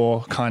to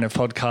your kind of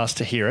podcast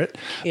to hear it.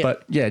 Yeah.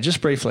 But yeah, just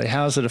briefly,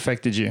 how has it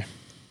affected you?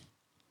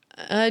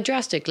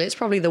 Drastically. It's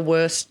probably the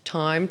worst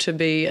time to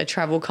be a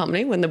travel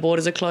company when the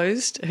borders are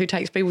closed. Who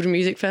takes people to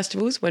music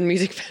festivals when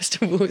music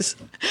festivals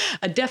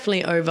are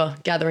definitely over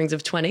gatherings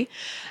of 20?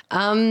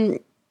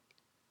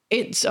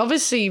 It's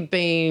obviously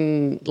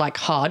been like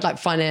hard, like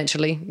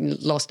financially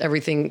lost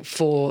everything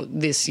for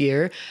this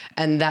year,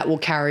 and that will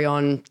carry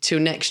on till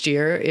next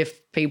year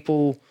if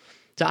people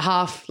So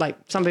half, like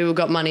some people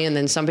got money and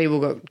then some people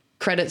got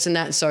credits and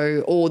that.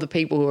 So all the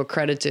people who are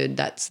credited,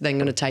 that's then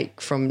going to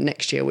take from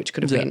next year, which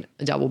could have been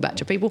a double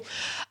batch of people.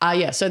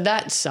 So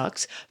that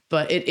sucks,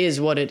 but it is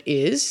what it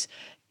is.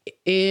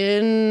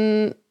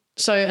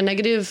 So a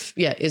negative,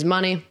 is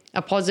money.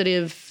 A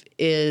positive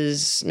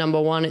is,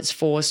 number one, it's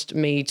forced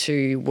me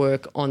to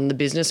work on the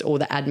business, all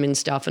the admin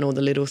stuff and all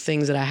the little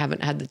things that I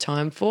haven't had the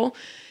time for.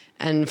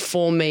 And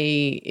for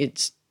me,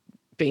 it's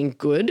been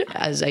good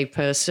as a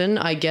person,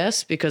 I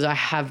guess, because I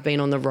have been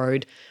on the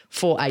road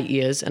for 8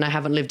 years and I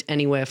haven't lived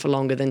anywhere for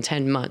longer than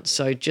 10 months.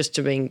 So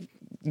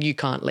you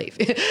can't leave.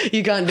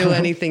 You can't do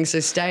anything. So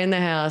stay in the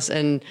house.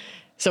 And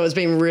so it's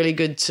been really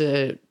good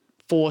to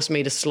force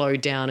me to slow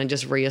down and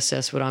just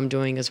reassess what I'm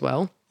doing as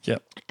well.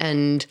 Yep.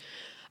 And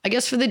I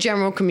guess for the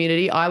general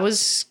community, I was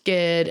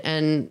scared,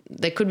 and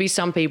there could be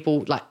some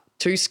people like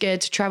too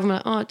scared to travel.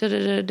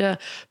 Like,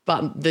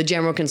 But the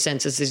general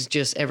consensus is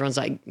just everyone's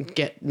like,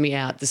 get me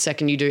out. The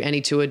second you do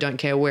any tour, don't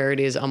care where it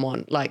is, I'm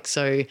on. Like,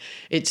 so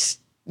it's,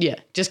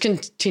 just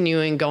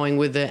continuing going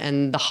with it,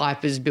 and the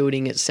hype is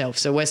building itself.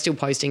 So we're still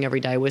posting every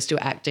day. We're still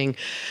acting,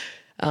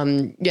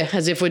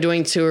 as if we're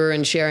doing tour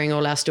and sharing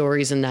all our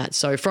stories and that.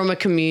 So from a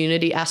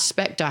community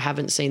aspect, I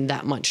haven't seen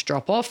that much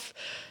drop off,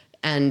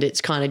 and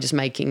it's kind of just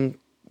making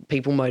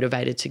people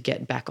motivated to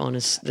get back on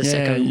as the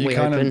second we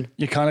open.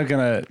 You're kind of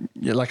going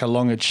to like a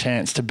longer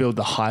chance to build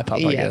the hype up,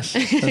 I guess.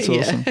 That's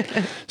awesome.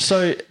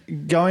 So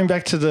going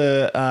back to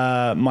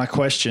the my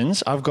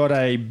questions, I've got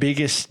a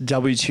biggest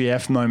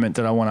WTF moment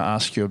that I want to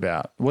ask you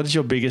about. What is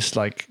your biggest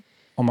like,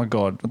 oh my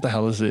God, what the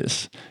hell is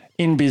this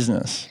in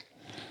business?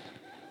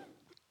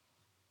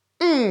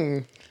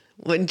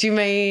 What do you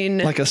mean?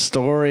 Like a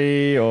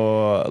story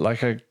or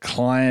like a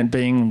client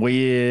being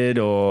weird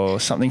or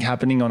something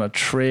happening on a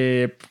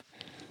trip?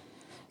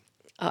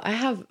 I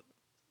have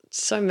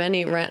so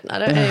many I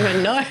don't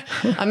even know.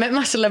 I met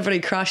my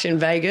celebrity crush in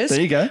Vegas. There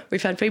you go.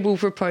 We've had people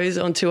propose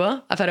on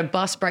tour. I've had a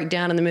bus break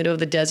down in the middle of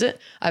the desert.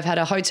 I've had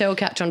a hotel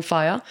catch on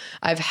fire.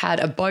 I've had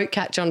a boat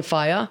catch on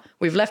fire.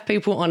 We've left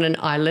people on an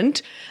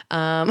island.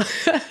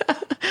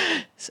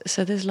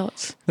 So there's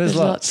lots. There's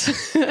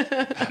lots.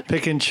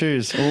 Pick and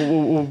choose.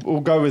 We'll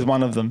go with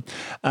one of them.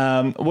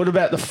 What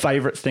about the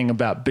favorite thing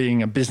about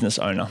being a business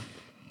owner?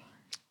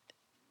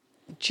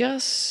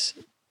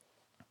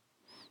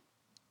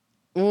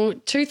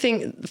 Two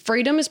things.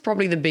 Freedom is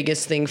probably the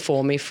biggest thing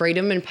for me,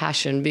 freedom and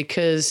passion,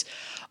 because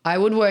I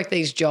would work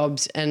these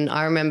jobs and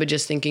I remember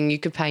just thinking you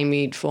could pay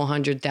me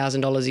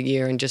 $400,000 a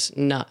year and just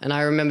nut. And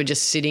I remember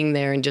just sitting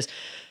there and just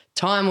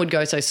time would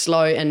go so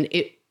slow, and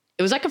it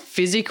was like a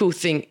physical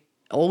thing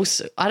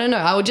also. I don't know.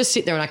 I would just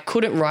sit there and I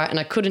couldn't write and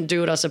I couldn't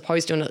do what I was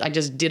supposed to, and I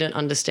just didn't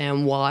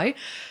understand why.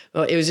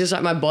 It was just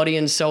like my body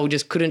and soul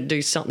just couldn't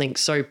do something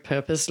so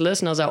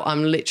purposeless. And I was like,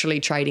 I'm literally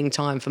trading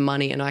time for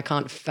money, and I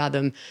can't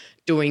fathom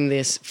doing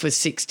this for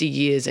 60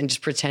 years and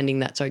just pretending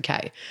that's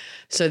okay.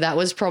 So that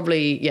was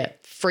probably,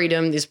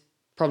 freedom is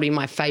probably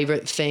my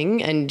favorite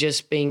thing, and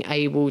just being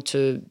able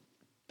to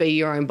be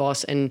your own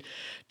boss and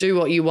do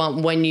what you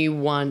want when you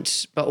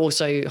want, but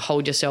also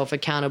hold yourself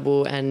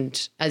accountable.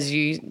 And as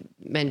you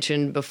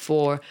mentioned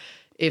before,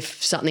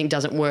 if something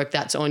doesn't work,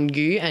 that's on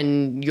you,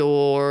 and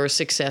your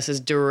success is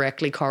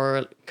directly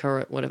direct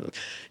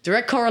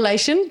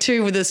correlation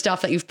to the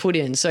stuff that you've put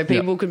in. So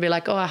people could be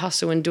like, oh, I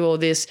hustle and do all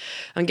this,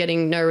 I'm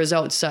getting no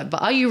results. So,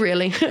 but are you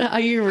really? Are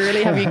you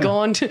really? Have you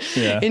gone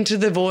into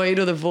the void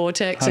or the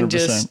vortex 100%. And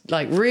just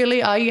like,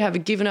 really, are you? Have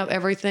you given up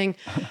everything?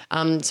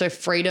 So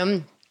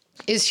freedom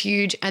is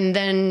huge. And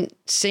then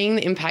seeing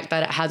the impact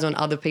that it has on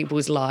other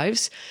people's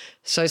lives.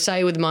 So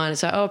say with mine,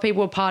 it's like, oh,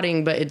 people are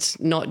partying, but it's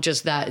not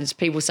just that. It's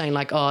people saying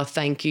like, oh,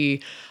 thank you.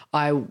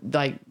 I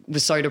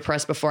was so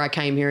depressed before I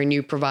came here, and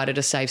you provided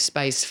a safe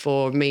space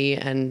for me,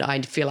 and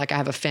I feel like I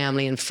have a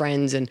family and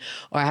friends, or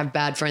I have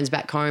bad friends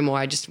back home, or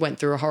I just went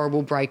through a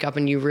horrible breakup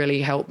and you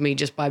really helped me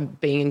just by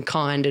being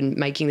kind and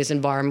making this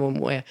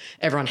environment where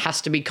everyone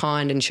has to be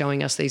kind and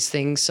showing us these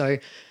things. So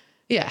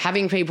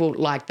having people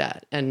like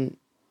that and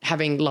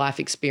having life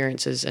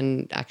experiences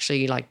and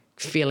actually like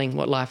feeling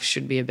what life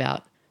should be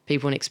about.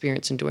 People and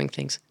experience and doing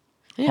things.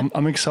 Yeah.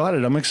 I'm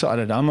excited. I'm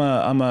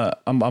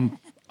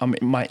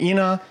my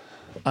inner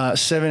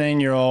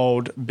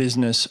 17-year-old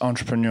business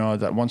entrepreneur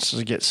that wants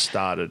to get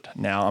started.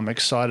 Now I'm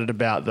excited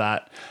about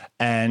that,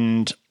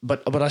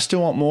 but I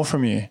still want more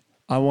from you.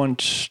 I want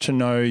to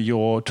know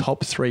your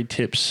top 3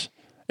 tips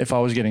if I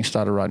was getting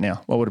started right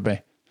now. What would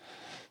it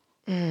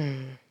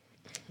be?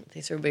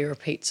 These will be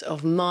repeats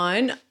of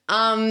mine.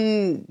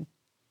 Don't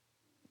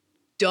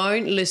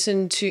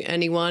listen to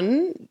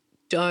anyone.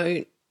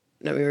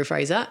 Let me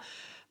rephrase that.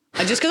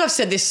 Just because I've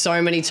said this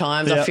so many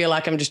times, I feel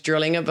like I'm just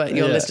drilling it, but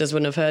your listeners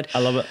wouldn't have heard. I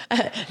love it.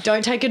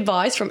 Don't take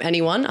advice from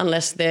anyone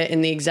unless they're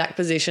in the exact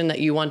position that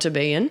you want to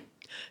be in.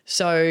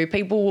 So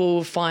people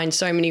will find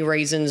so many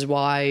reasons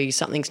why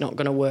something's not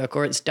going to work,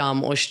 or it's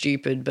dumb or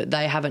stupid, but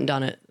they haven't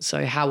done it.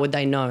 So how would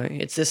they know?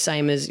 It's the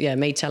same as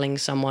me telling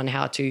someone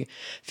how to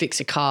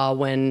fix a car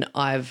when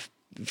I've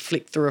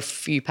flicked through a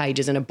few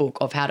pages in a book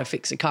of how to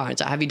fix a car. And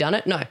so have you done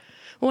it? No.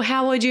 Well,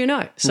 how would you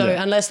know? So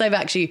Yeah. unless they've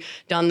actually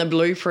done the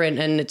blueprint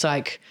and it's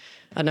like,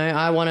 I know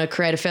I want to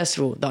create a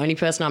festival. The only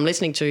person I'm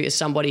listening to is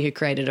somebody who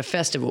created a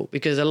festival,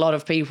 because a lot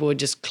of people are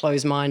just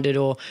closed-minded,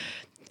 or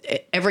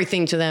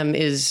everything to them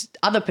is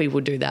other people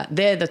do that.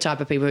 They're the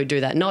type of people who do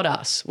that, not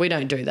us. We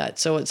don't do that.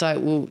 So it's like,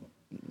 well,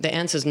 the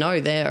answer's no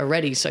there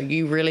already. So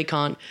you really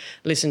can't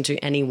listen to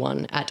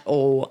anyone at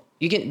all.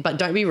 You can, but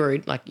don't be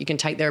rude. Like, you can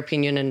take their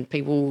opinion and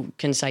people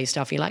can say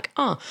stuff. You're like,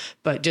 oh,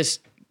 but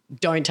just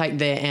don't take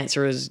their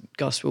answer as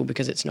gospel,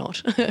 because it's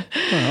not. All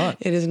right.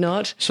 It is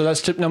not. So that's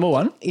tip number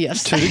 1.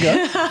 Yes. 2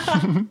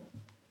 to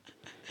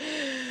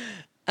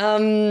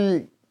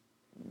go.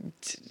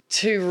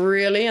 To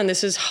really, and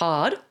this is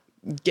hard,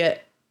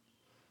 get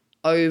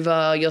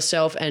over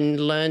yourself and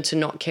learn to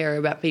not care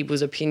about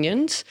people's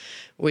opinions,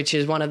 which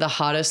is one of the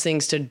hardest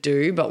things to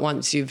do. But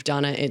once you've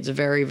done it, it's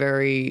very,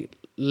 very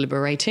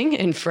liberating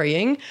and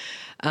freeing.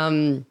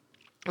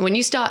 When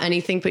you start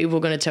anything, people are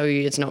going to tell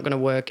you it's not going to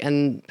work,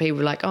 and people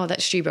are like, oh,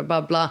 that's stupid,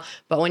 blah, blah.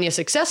 But when you're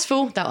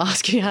successful, they'll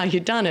ask you how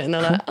you've done it, and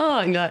they're like, oh,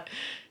 and you're like,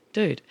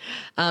 dude.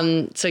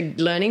 So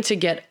learning to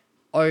get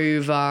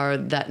over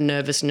that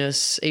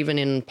nervousness, even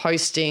in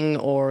posting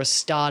or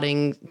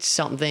starting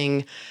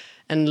something,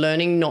 and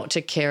learning not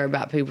to care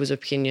about people's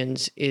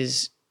opinions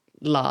is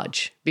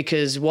large,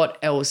 because what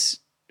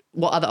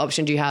other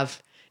option do you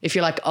have? If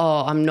you're like,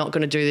 oh, I'm not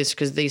going to do this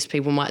because these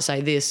people might say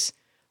this,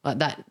 like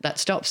that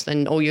stops.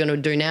 Then all you're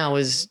going to do now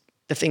is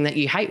the thing that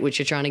you hate, which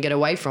you're trying to get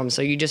away from.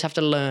 So you just have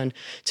to learn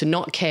to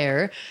not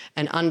care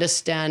and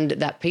understand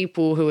that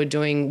people who are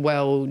doing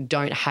well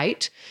don't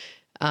hate.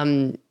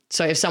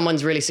 So if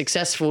someone's really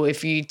successful,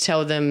 if you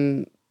tell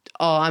them,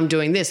 oh, I'm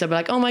doing this, they'll be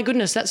like, oh my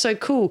goodness, that's so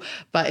cool.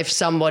 But if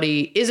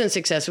somebody isn't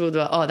successful,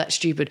 they're like, oh, that's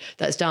stupid,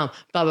 that's dumb,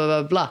 blah, blah,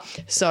 blah, blah.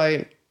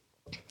 So,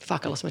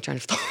 fuck, I lost my train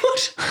of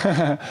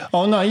thought.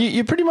 Oh, no,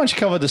 you pretty much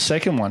covered the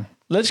second one.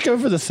 Let's go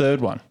for the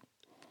third one.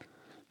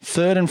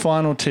 Third and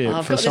final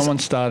tip for someone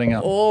starting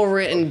up. All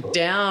written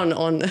down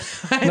on. No,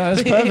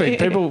 that's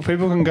perfect. People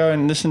can go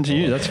and listen to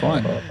you. That's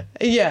fine.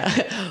 Yeah.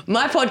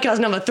 My podcast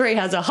number 3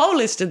 has a whole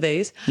list of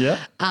these. Yeah.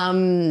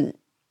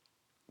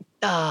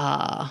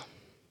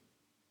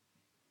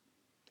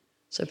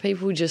 So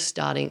people just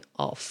starting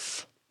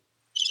off.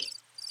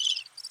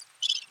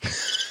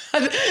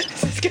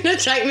 It's going to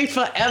take me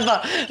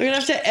forever. I'm going to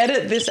have to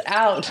edit this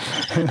out.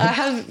 I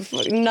have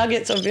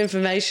nuggets of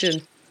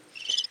information.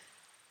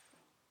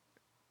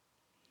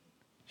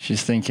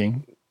 She's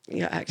thinking.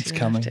 You're actually It's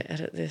coming. have to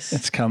edit this.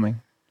 It's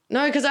coming.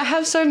 No, because I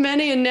have so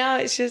many and now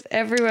it's just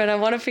everywhere and I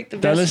want to pick the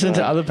best Don't listen one.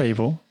 to other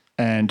people,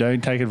 and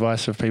don't take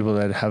advice of people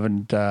that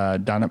haven't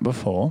done it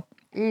before.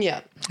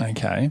 Yeah.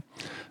 Okay.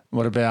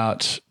 What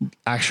about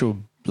actual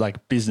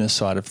like business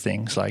side of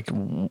things, like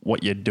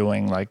what you're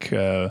doing? Like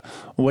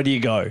where do you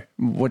go?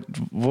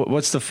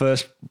 What's the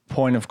first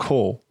point of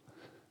call?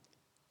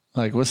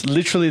 Like what's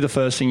literally the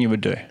first thing you would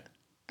do?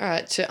 All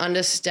right. To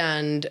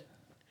understand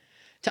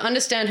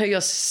who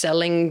you're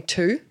selling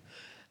to,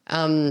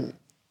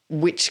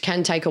 which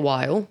can take a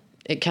while.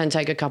 It can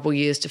take a couple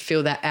years to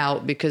fill that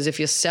out, because if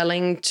you're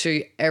selling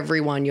to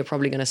everyone, you're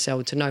probably going to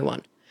sell to no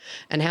one.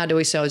 And how do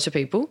we sell to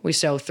people? We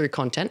sell through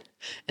content.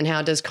 And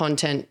how does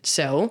content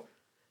sell?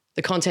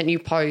 The content you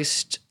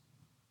post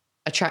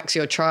attracts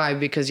your tribe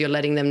because you're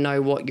letting them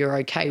know what you're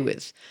okay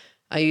with.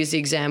 I use the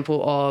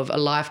example of a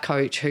life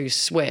coach who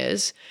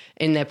swears.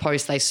 In their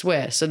post, they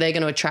swear. So they're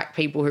going to attract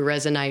people who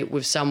resonate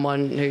with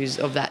someone who's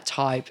of that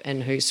type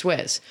and who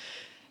swears.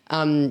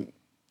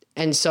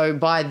 And so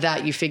by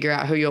that, you figure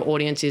out who your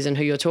audience is and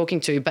who you're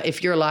talking to. But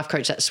if you're a life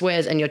coach that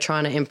swears and you're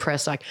trying to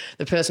impress like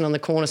the person on the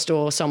corner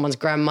store, someone's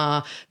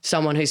grandma,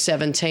 someone who's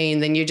 17,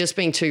 then you're just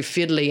being too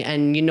fiddly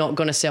and you're not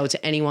going to sell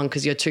to anyone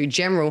because you're too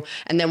general.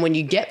 And then when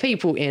you get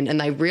people in and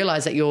they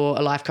realize that you're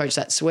a life coach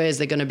that swears,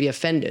 they're going to be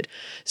offended.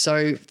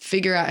 So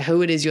figure out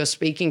who it is you're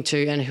speaking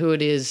to and who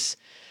it is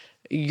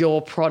your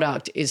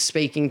product is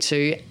speaking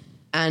to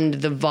and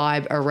the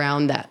vibe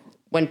around that.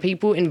 When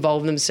people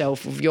involve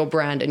themselves with your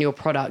brand and your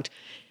product,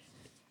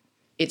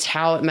 it's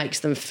how it makes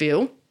them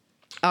feel.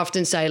 I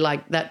often say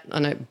like that, I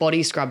know,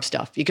 body scrub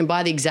stuff. You can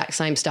buy the exact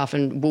same stuff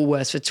in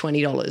Woolworths for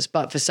 $20,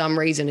 but for some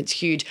reason it's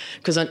huge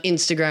because on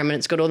Instagram and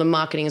it's got all the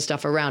marketing and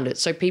stuff around it.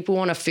 So people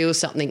want to feel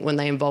something when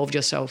they involve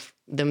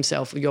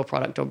themselves with your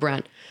product or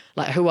brand.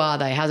 Like who are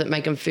they? How does it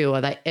make them feel? Are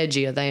they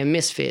edgy? Are they a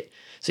misfit?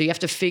 So you have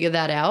to figure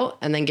that out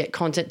and then get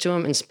content to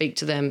them and speak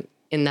to them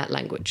in that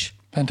language.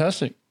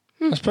 Fantastic.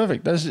 That's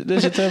perfect. There's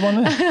your third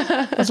one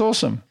there. That's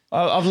awesome.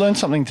 I've learned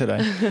something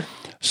today.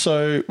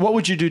 So what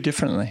would you do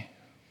differently?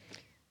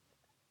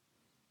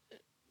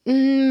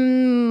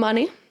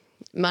 Money,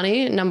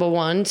 number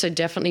one. So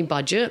definitely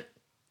budget.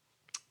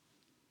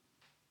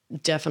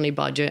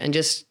 And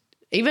just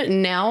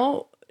even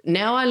now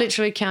I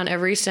literally count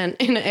every cent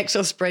in an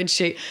Excel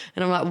spreadsheet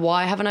and I'm like,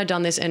 why haven't I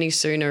done this any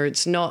sooner?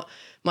 It's not,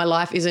 my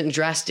life isn't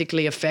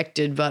drastically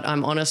affected, but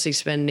I'm honestly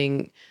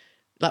spending,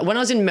 like when I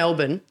was in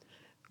Melbourne,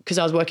 because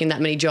I was working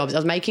that many jobs. I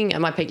was making at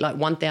my peak like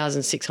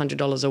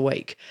 $1,600 a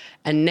week.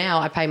 And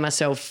now I pay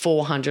myself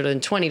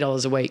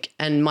 $420 a week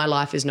and my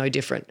life is no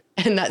different.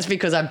 And that's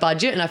because I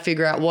budget and I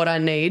figure out what I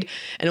need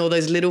and all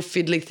those little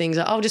fiddly things.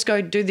 Like, I'll just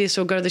go do this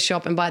or go to the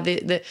shop and buy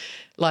the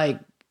like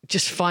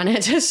just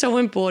finance is so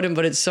important,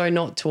 but it's so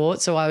not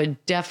taught. So I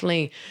would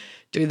definitely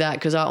do that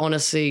because I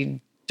honestly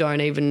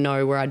don't even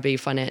know where I'd be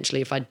financially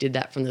if I did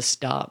that from the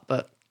start.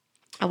 But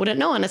I wouldn't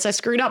know unless I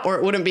screwed up, or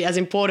it wouldn't be as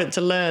important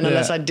to learn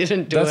unless I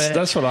didn't do it.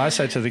 That's what I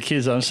say to the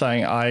kids. I'm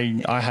saying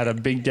I had a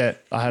big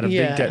debt. I had a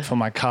big debt for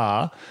my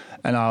car,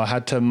 and I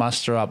had to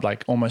muster up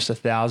like almost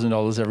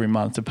 $1,000 every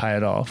month to pay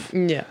it off.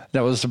 Yeah.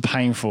 That was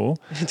painful.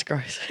 It's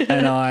gross.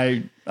 And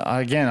I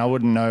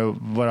wouldn't know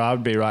what I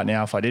would be right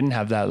now if I didn't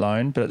have that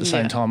loan. But at the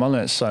same time, I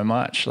learned so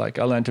much. Like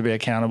I learned to be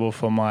accountable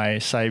for my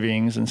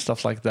savings and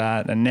stuff like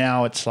that. And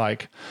now it's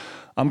like,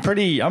 I'm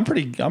pretty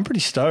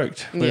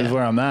stoked with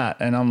where I'm at,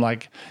 and I'm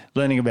like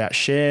learning about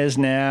shares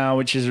now,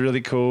 which is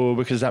really cool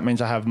because that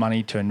means I have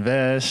money to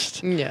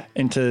invest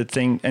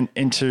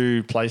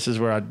into places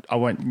where I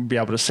won't be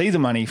able to see the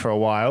money for a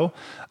while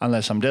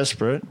unless I'm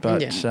desperate.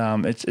 But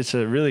it's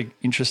a really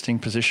interesting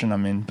position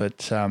I'm in.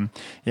 But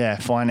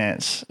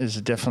finance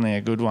is definitely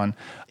a good one.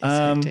 It's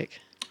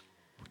hectic.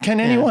 Can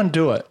anyone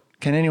do it?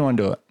 Can anyone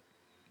do it?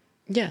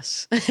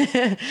 Yes.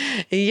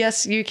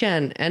 Yes, you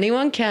can.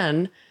 Anyone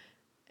can.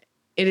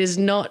 It is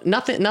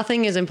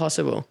nothing is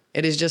impossible.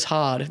 It is just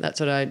hard. That's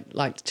what I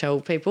like to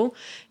tell people.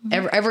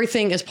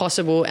 Everything is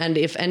possible. And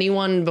if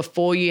anyone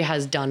before you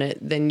has done it,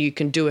 then you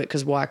can do it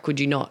because why could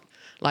you not?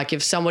 Like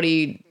if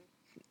someone's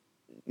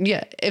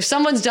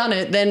done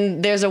it,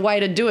 then there's a way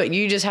to do it.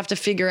 You just have to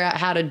figure out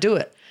how to do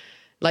it.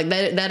 Like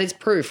that is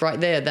proof right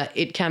there that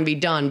it can be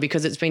done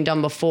because it's been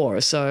done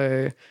before.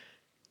 So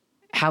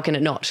how can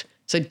it not?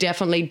 So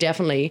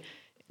definitely.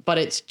 But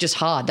it's just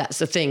hard. That's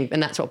the thing.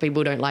 And that's what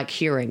people don't like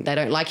hearing. They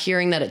don't like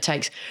hearing that it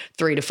takes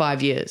 3 to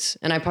 5 years.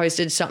 And I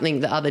posted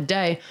something the other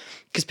day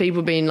because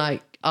people have been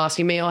like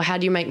asking me, how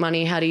do you make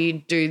money? How do you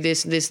do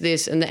this?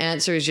 And the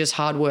answer is just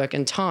hard work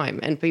and time.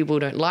 And people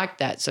don't like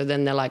that. So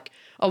then they're like,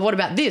 what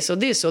about this or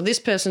this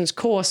person's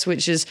course,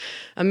 which is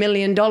 $1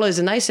 million.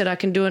 And they said I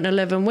can do it in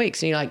 11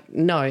 weeks. And you're like,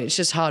 no, it's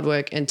just hard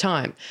work and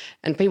time.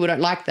 And people don't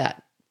like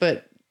that.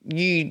 But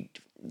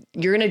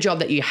you're in a job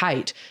that you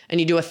hate and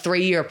you do a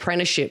 3-year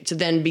apprenticeship to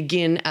then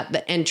begin at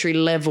the entry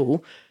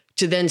level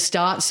to then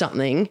start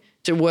something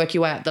to work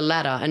your way up the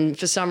ladder. And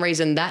for some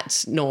reason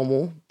that's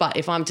normal. But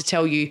if I'm to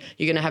tell you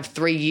you're going to have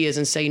 3 years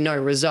and see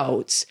no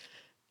results,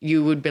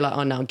 you would be like,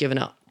 oh no, I'm giving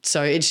up.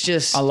 So it's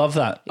just. I love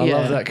that. I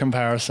love that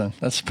comparison.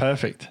 That's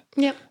perfect.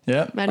 Yep.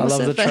 Yep. I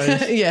love the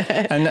truth.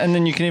 Yeah. And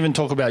then you can even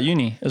talk about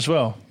uni as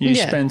well. You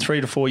spend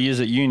 3 to 4 years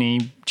at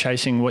uni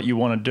chasing what you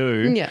want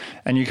to do. Yeah.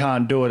 And you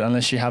can't do it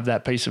unless you have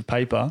that piece of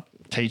paper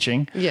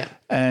teaching. Yeah.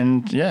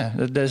 And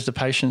there's the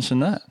patience in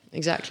that.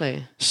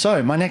 Exactly.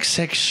 So my next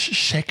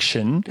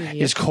section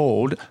is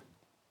called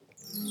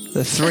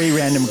the 3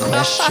 random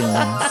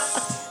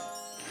questions.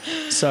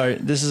 So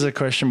this is a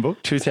question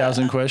book,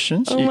 2,000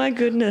 questions. Oh my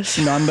goodness.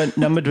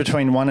 Numbered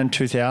between 1 and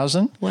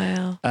 2,000.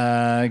 Wow.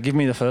 Give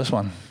me the first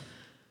one.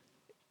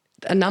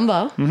 A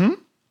number?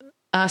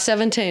 Mm-hmm.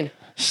 17.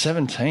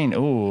 17.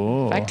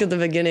 Ooh. Back to the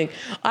beginning.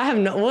 I have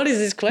no. What is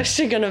this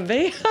question going to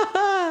be?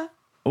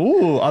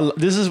 Ooh,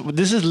 this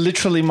is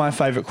literally my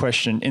favorite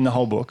question in the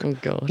whole book. Oh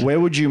God. Where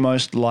would you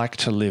most like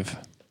to live?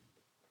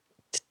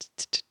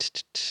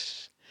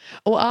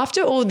 Well,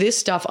 after all this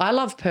stuff, I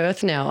love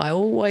Perth now. I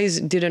always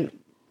didn't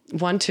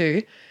want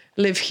to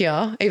live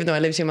here, even though I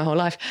lived here my whole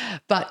life.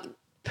 But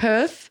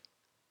Perth,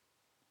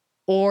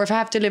 or if I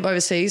have to live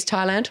overseas,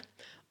 Thailand,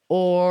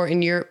 or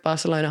in Europe,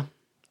 Barcelona.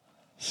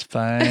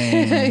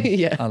 Spain.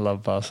 Yeah. I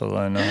love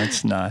Barcelona.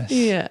 It's nice.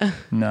 Yeah.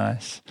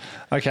 Nice.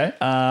 Okay.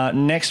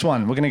 Next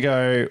one. We're going to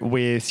go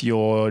with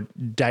your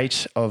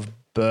date of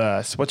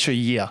birth. What's your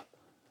year?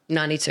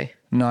 92.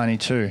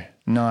 92.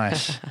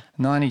 Nice.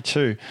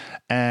 92.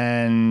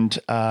 And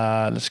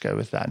let's go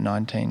with that.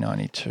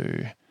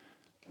 1992.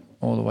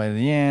 All the way to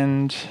the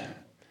end.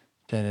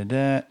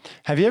 Da-da-da.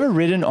 Have you ever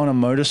ridden on a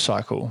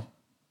motorcycle?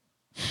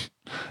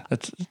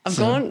 I've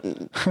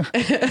gone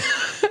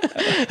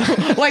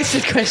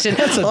wasted question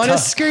on a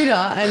scooter,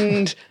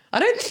 and I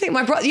don't think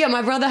my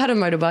brother had a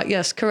motorbike.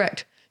 Yes,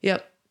 correct.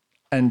 Yep.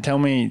 And tell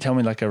me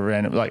like a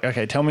random, like,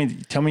 okay, tell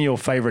me your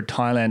favorite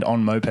Thailand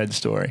on moped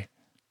story.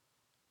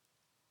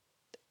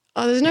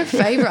 Oh, there's no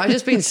favorite. I've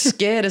just been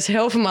scared as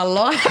hell for my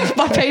life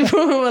by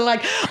people who were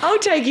like, I'll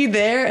take you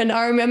there. And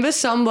I remember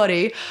this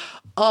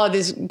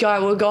guy,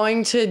 we're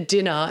going to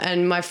dinner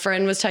and my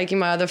friend was taking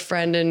my other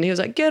friend and he was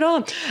like, get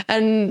on.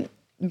 And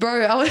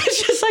bro, I was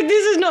just like,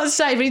 this is not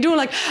safe. And he's doing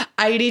like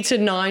 80 to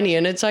 90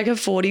 and it's like a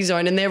 40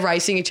 zone and they're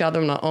racing each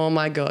other. I'm like, oh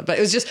my God. But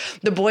it was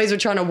just, the boys were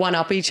trying to one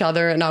up each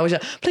other and I was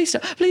like, please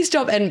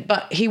stop.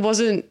 But he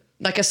wasn't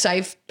like a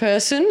safe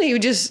person. He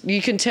would just,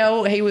 you can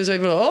tell he was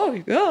over,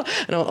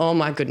 oh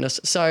my goodness.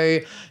 So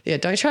yeah,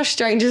 don't trust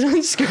strangers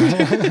on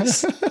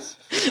scooters.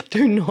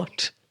 Do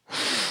not.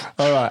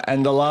 All right.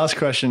 And the last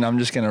question, I'm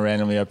just going to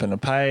randomly open a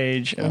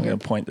page and I'm going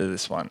to point to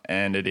this one.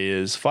 And it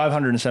is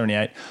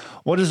 578.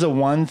 What is the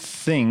one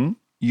thing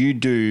you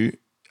do?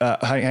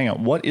 Hang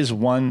on. What is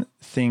one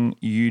thing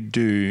you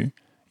do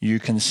you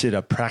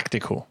consider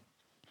practical?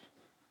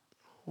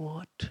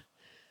 What?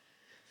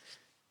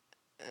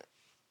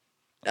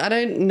 I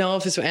don't know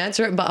if this will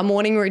answer it, but a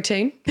morning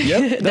routine.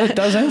 Yep, that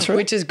does answer it.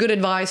 Which is good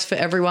advice for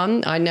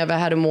everyone. I never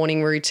had a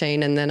morning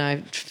routine, and then I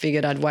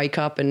figured I'd wake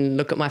up and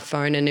look at my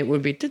phone and it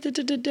would be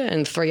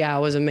and 3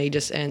 hours of me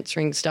just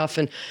answering stuff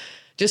and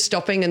just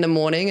stopping in the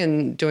morning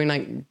and doing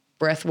like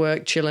breath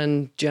work,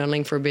 chilling,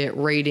 journaling for a bit,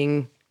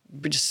 reading,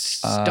 just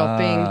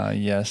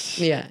stopping. Yes.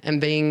 Yeah, and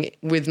being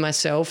with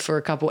myself for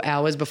a couple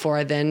hours before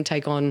I then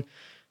take on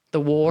the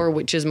war,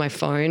 which is my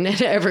phone,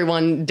 and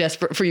everyone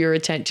desperate for your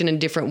attention in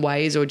different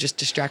ways or just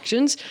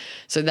distractions.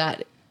 So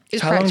that is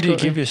How practical. long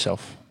do you give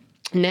yourself?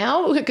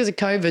 Now, because of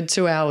COVID,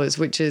 2 hours,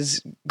 which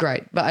is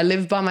great. But I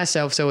live by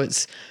myself, so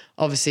it's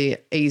obviously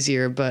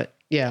easier. But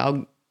yeah,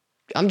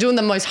 I'm doing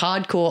the most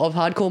hardcore of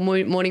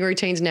hardcore morning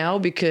routines now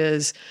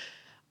because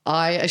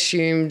I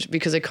assumed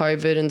because of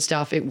COVID and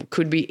stuff, it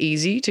could be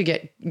easy to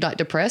get like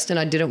depressed, and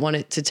I didn't want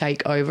it to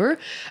take over,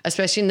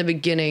 especially in the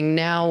beginning.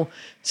 Now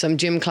some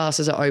gym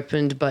classes are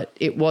opened, but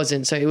it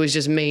wasn't. So it was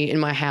just me in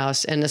my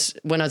house. And this,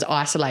 when I was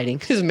isolating,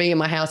 it was me in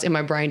my house, in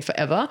my brain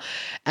forever.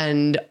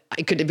 And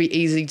it could be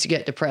easy to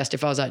get depressed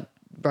if I was like,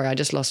 bro, I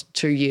just lost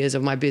 2 years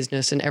of my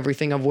business and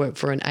everything I've worked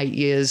for in 8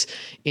 years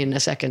in a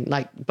second.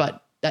 Like,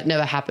 but that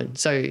never happened.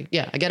 So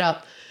yeah, I get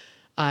up,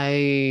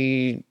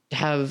 I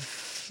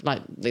have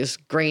like this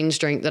green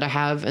strength that I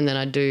have, and then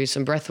I do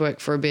some breath work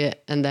for a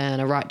bit, and then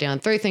I write down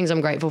 3 things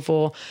I'm grateful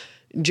for,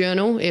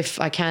 journal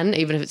if I can,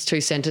 even if it's 2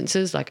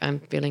 sentences, like I'm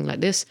feeling like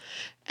this,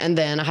 and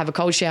then I have a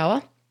cold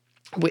shower,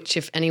 which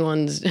if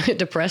anyone's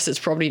depressed, it's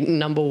probably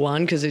number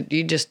 1 because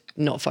you're just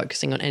not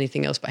focusing on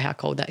anything else but how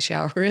cold that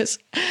shower is.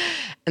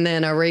 And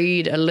then I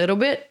read a little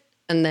bit,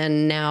 and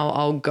then now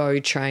I'll go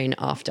train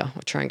after.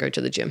 I'll try and go to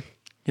the gym.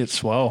 Get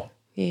swole.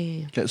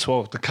 Yeah. Get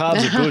swole. The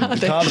carbs are good.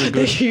 The carbs are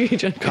good.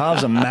 Huge.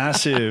 Carbs are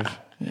massive.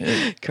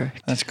 Yeah,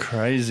 correct. That's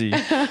crazy.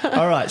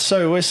 All right.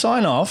 So we'll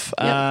sign off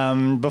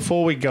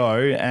before we go,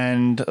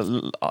 and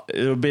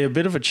it'll be a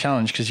bit of a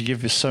challenge because you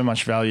give us so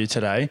much value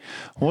today.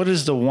 What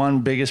is the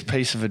one biggest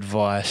piece of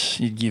advice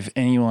you'd give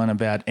anyone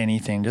about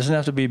anything? Doesn't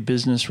have to be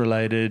business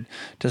related.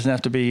 Doesn't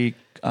have to be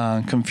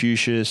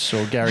Confucius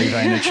or Gary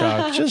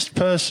Vaynerchuk. Just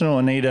personal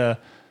Anita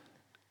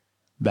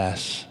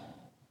Bass.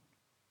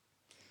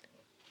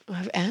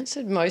 I've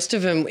answered most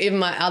of them. In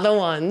my other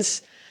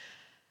ones,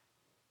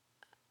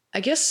 I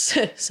guess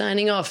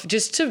signing off,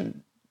 just to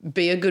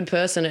be a good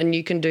person and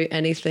you can do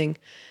anything.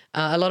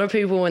 A lot of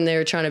people when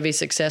they're trying to be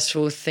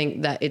successful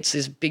think that it's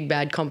this big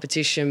bad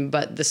competition,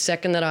 but the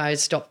second that I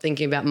stopped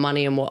thinking about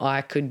money and what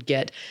I could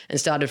get and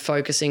started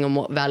focusing on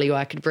what value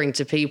I could bring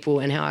to people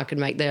and how I could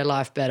make their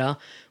life better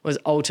was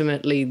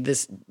ultimately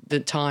the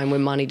time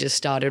when money just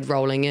started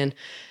rolling in.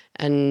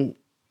 And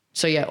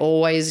so yeah,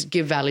 always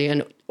give value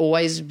and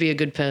always be a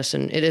good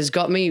person. It has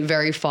got me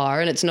very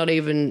far, and it's not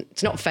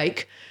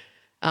fake,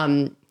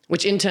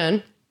 which in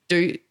turn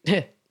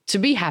to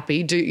be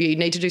happy, you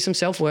need to do some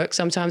self-work,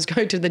 sometimes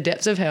go to the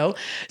depths of hell.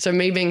 So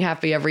me being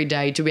happy every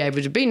day to be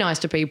able to be nice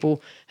to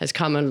people has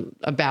come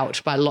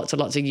about by lots and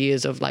lots of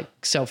years of like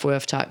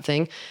self-worth type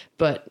thing.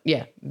 But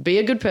yeah, be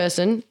a good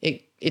person.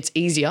 It's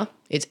easier.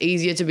 It's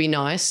easier to be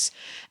nice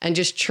and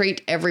just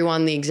treat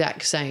everyone the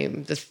exact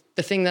same.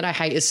 The thing that I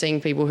hate is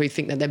seeing people who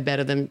think that they're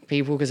better than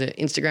people because they're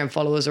Instagram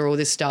followers or all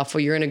this stuff, or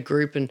you're in a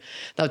group and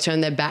they'll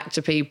turn their back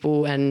to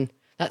people. And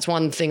that's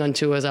one thing on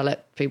tours. I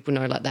let people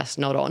know like that's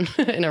not on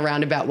in a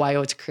roundabout way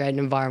or to create an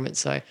environment.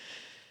 So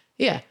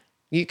yeah,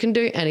 you can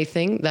do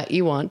anything that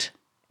you want.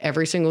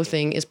 Every single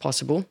thing is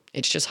possible.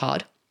 It's just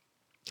hard.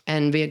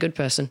 And be a good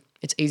person.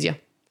 It's easier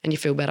and you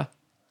feel better.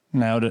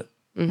 Nailed it.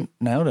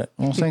 Nailed it.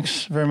 Well,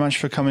 thanks very much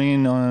for coming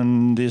in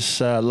on this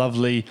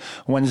lovely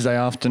Wednesday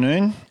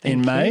afternoon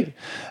in May.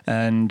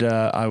 And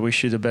I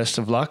wish you the best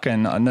of luck.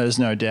 And there's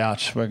no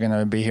doubt we're going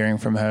to be hearing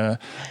from her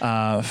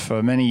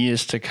for many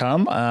years to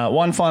come.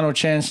 One final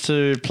chance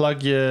to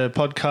plug your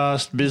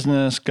podcast,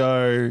 business,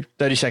 go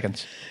 30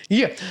 seconds.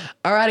 Yeah.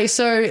 Alrighty.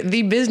 So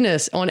the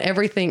business on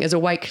everything is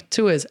Awake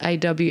Tours,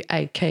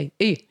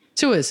 AWAKE.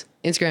 Tours,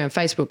 Instagram,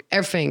 Facebook,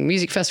 everything,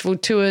 music festival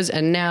tours,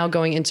 and now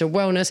going into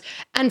wellness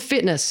and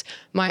fitness.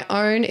 My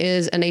own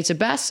is Anita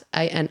Bass,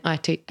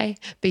 ANITA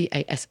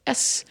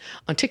BASS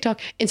on TikTok,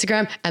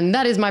 Instagram, and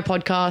that is my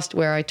podcast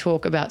where I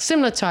talk about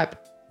similar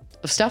type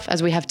of stuff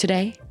as we have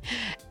today.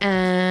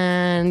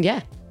 And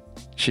yeah.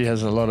 She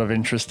has a lot of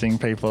interesting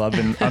people. I've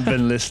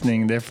been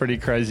listening. They're pretty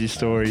crazy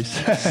stories.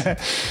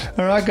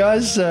 All right,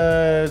 guys.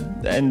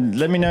 And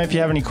let me know if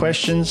you have any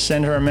questions.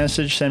 Send her a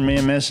message. Send me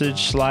a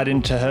message. Slide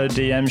into her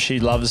DM. She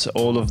loves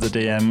all of the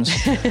DMs.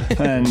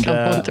 And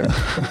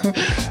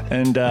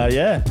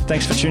yeah,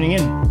 thanks for tuning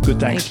in. Good,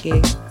 thanks.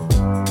 Thank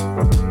you.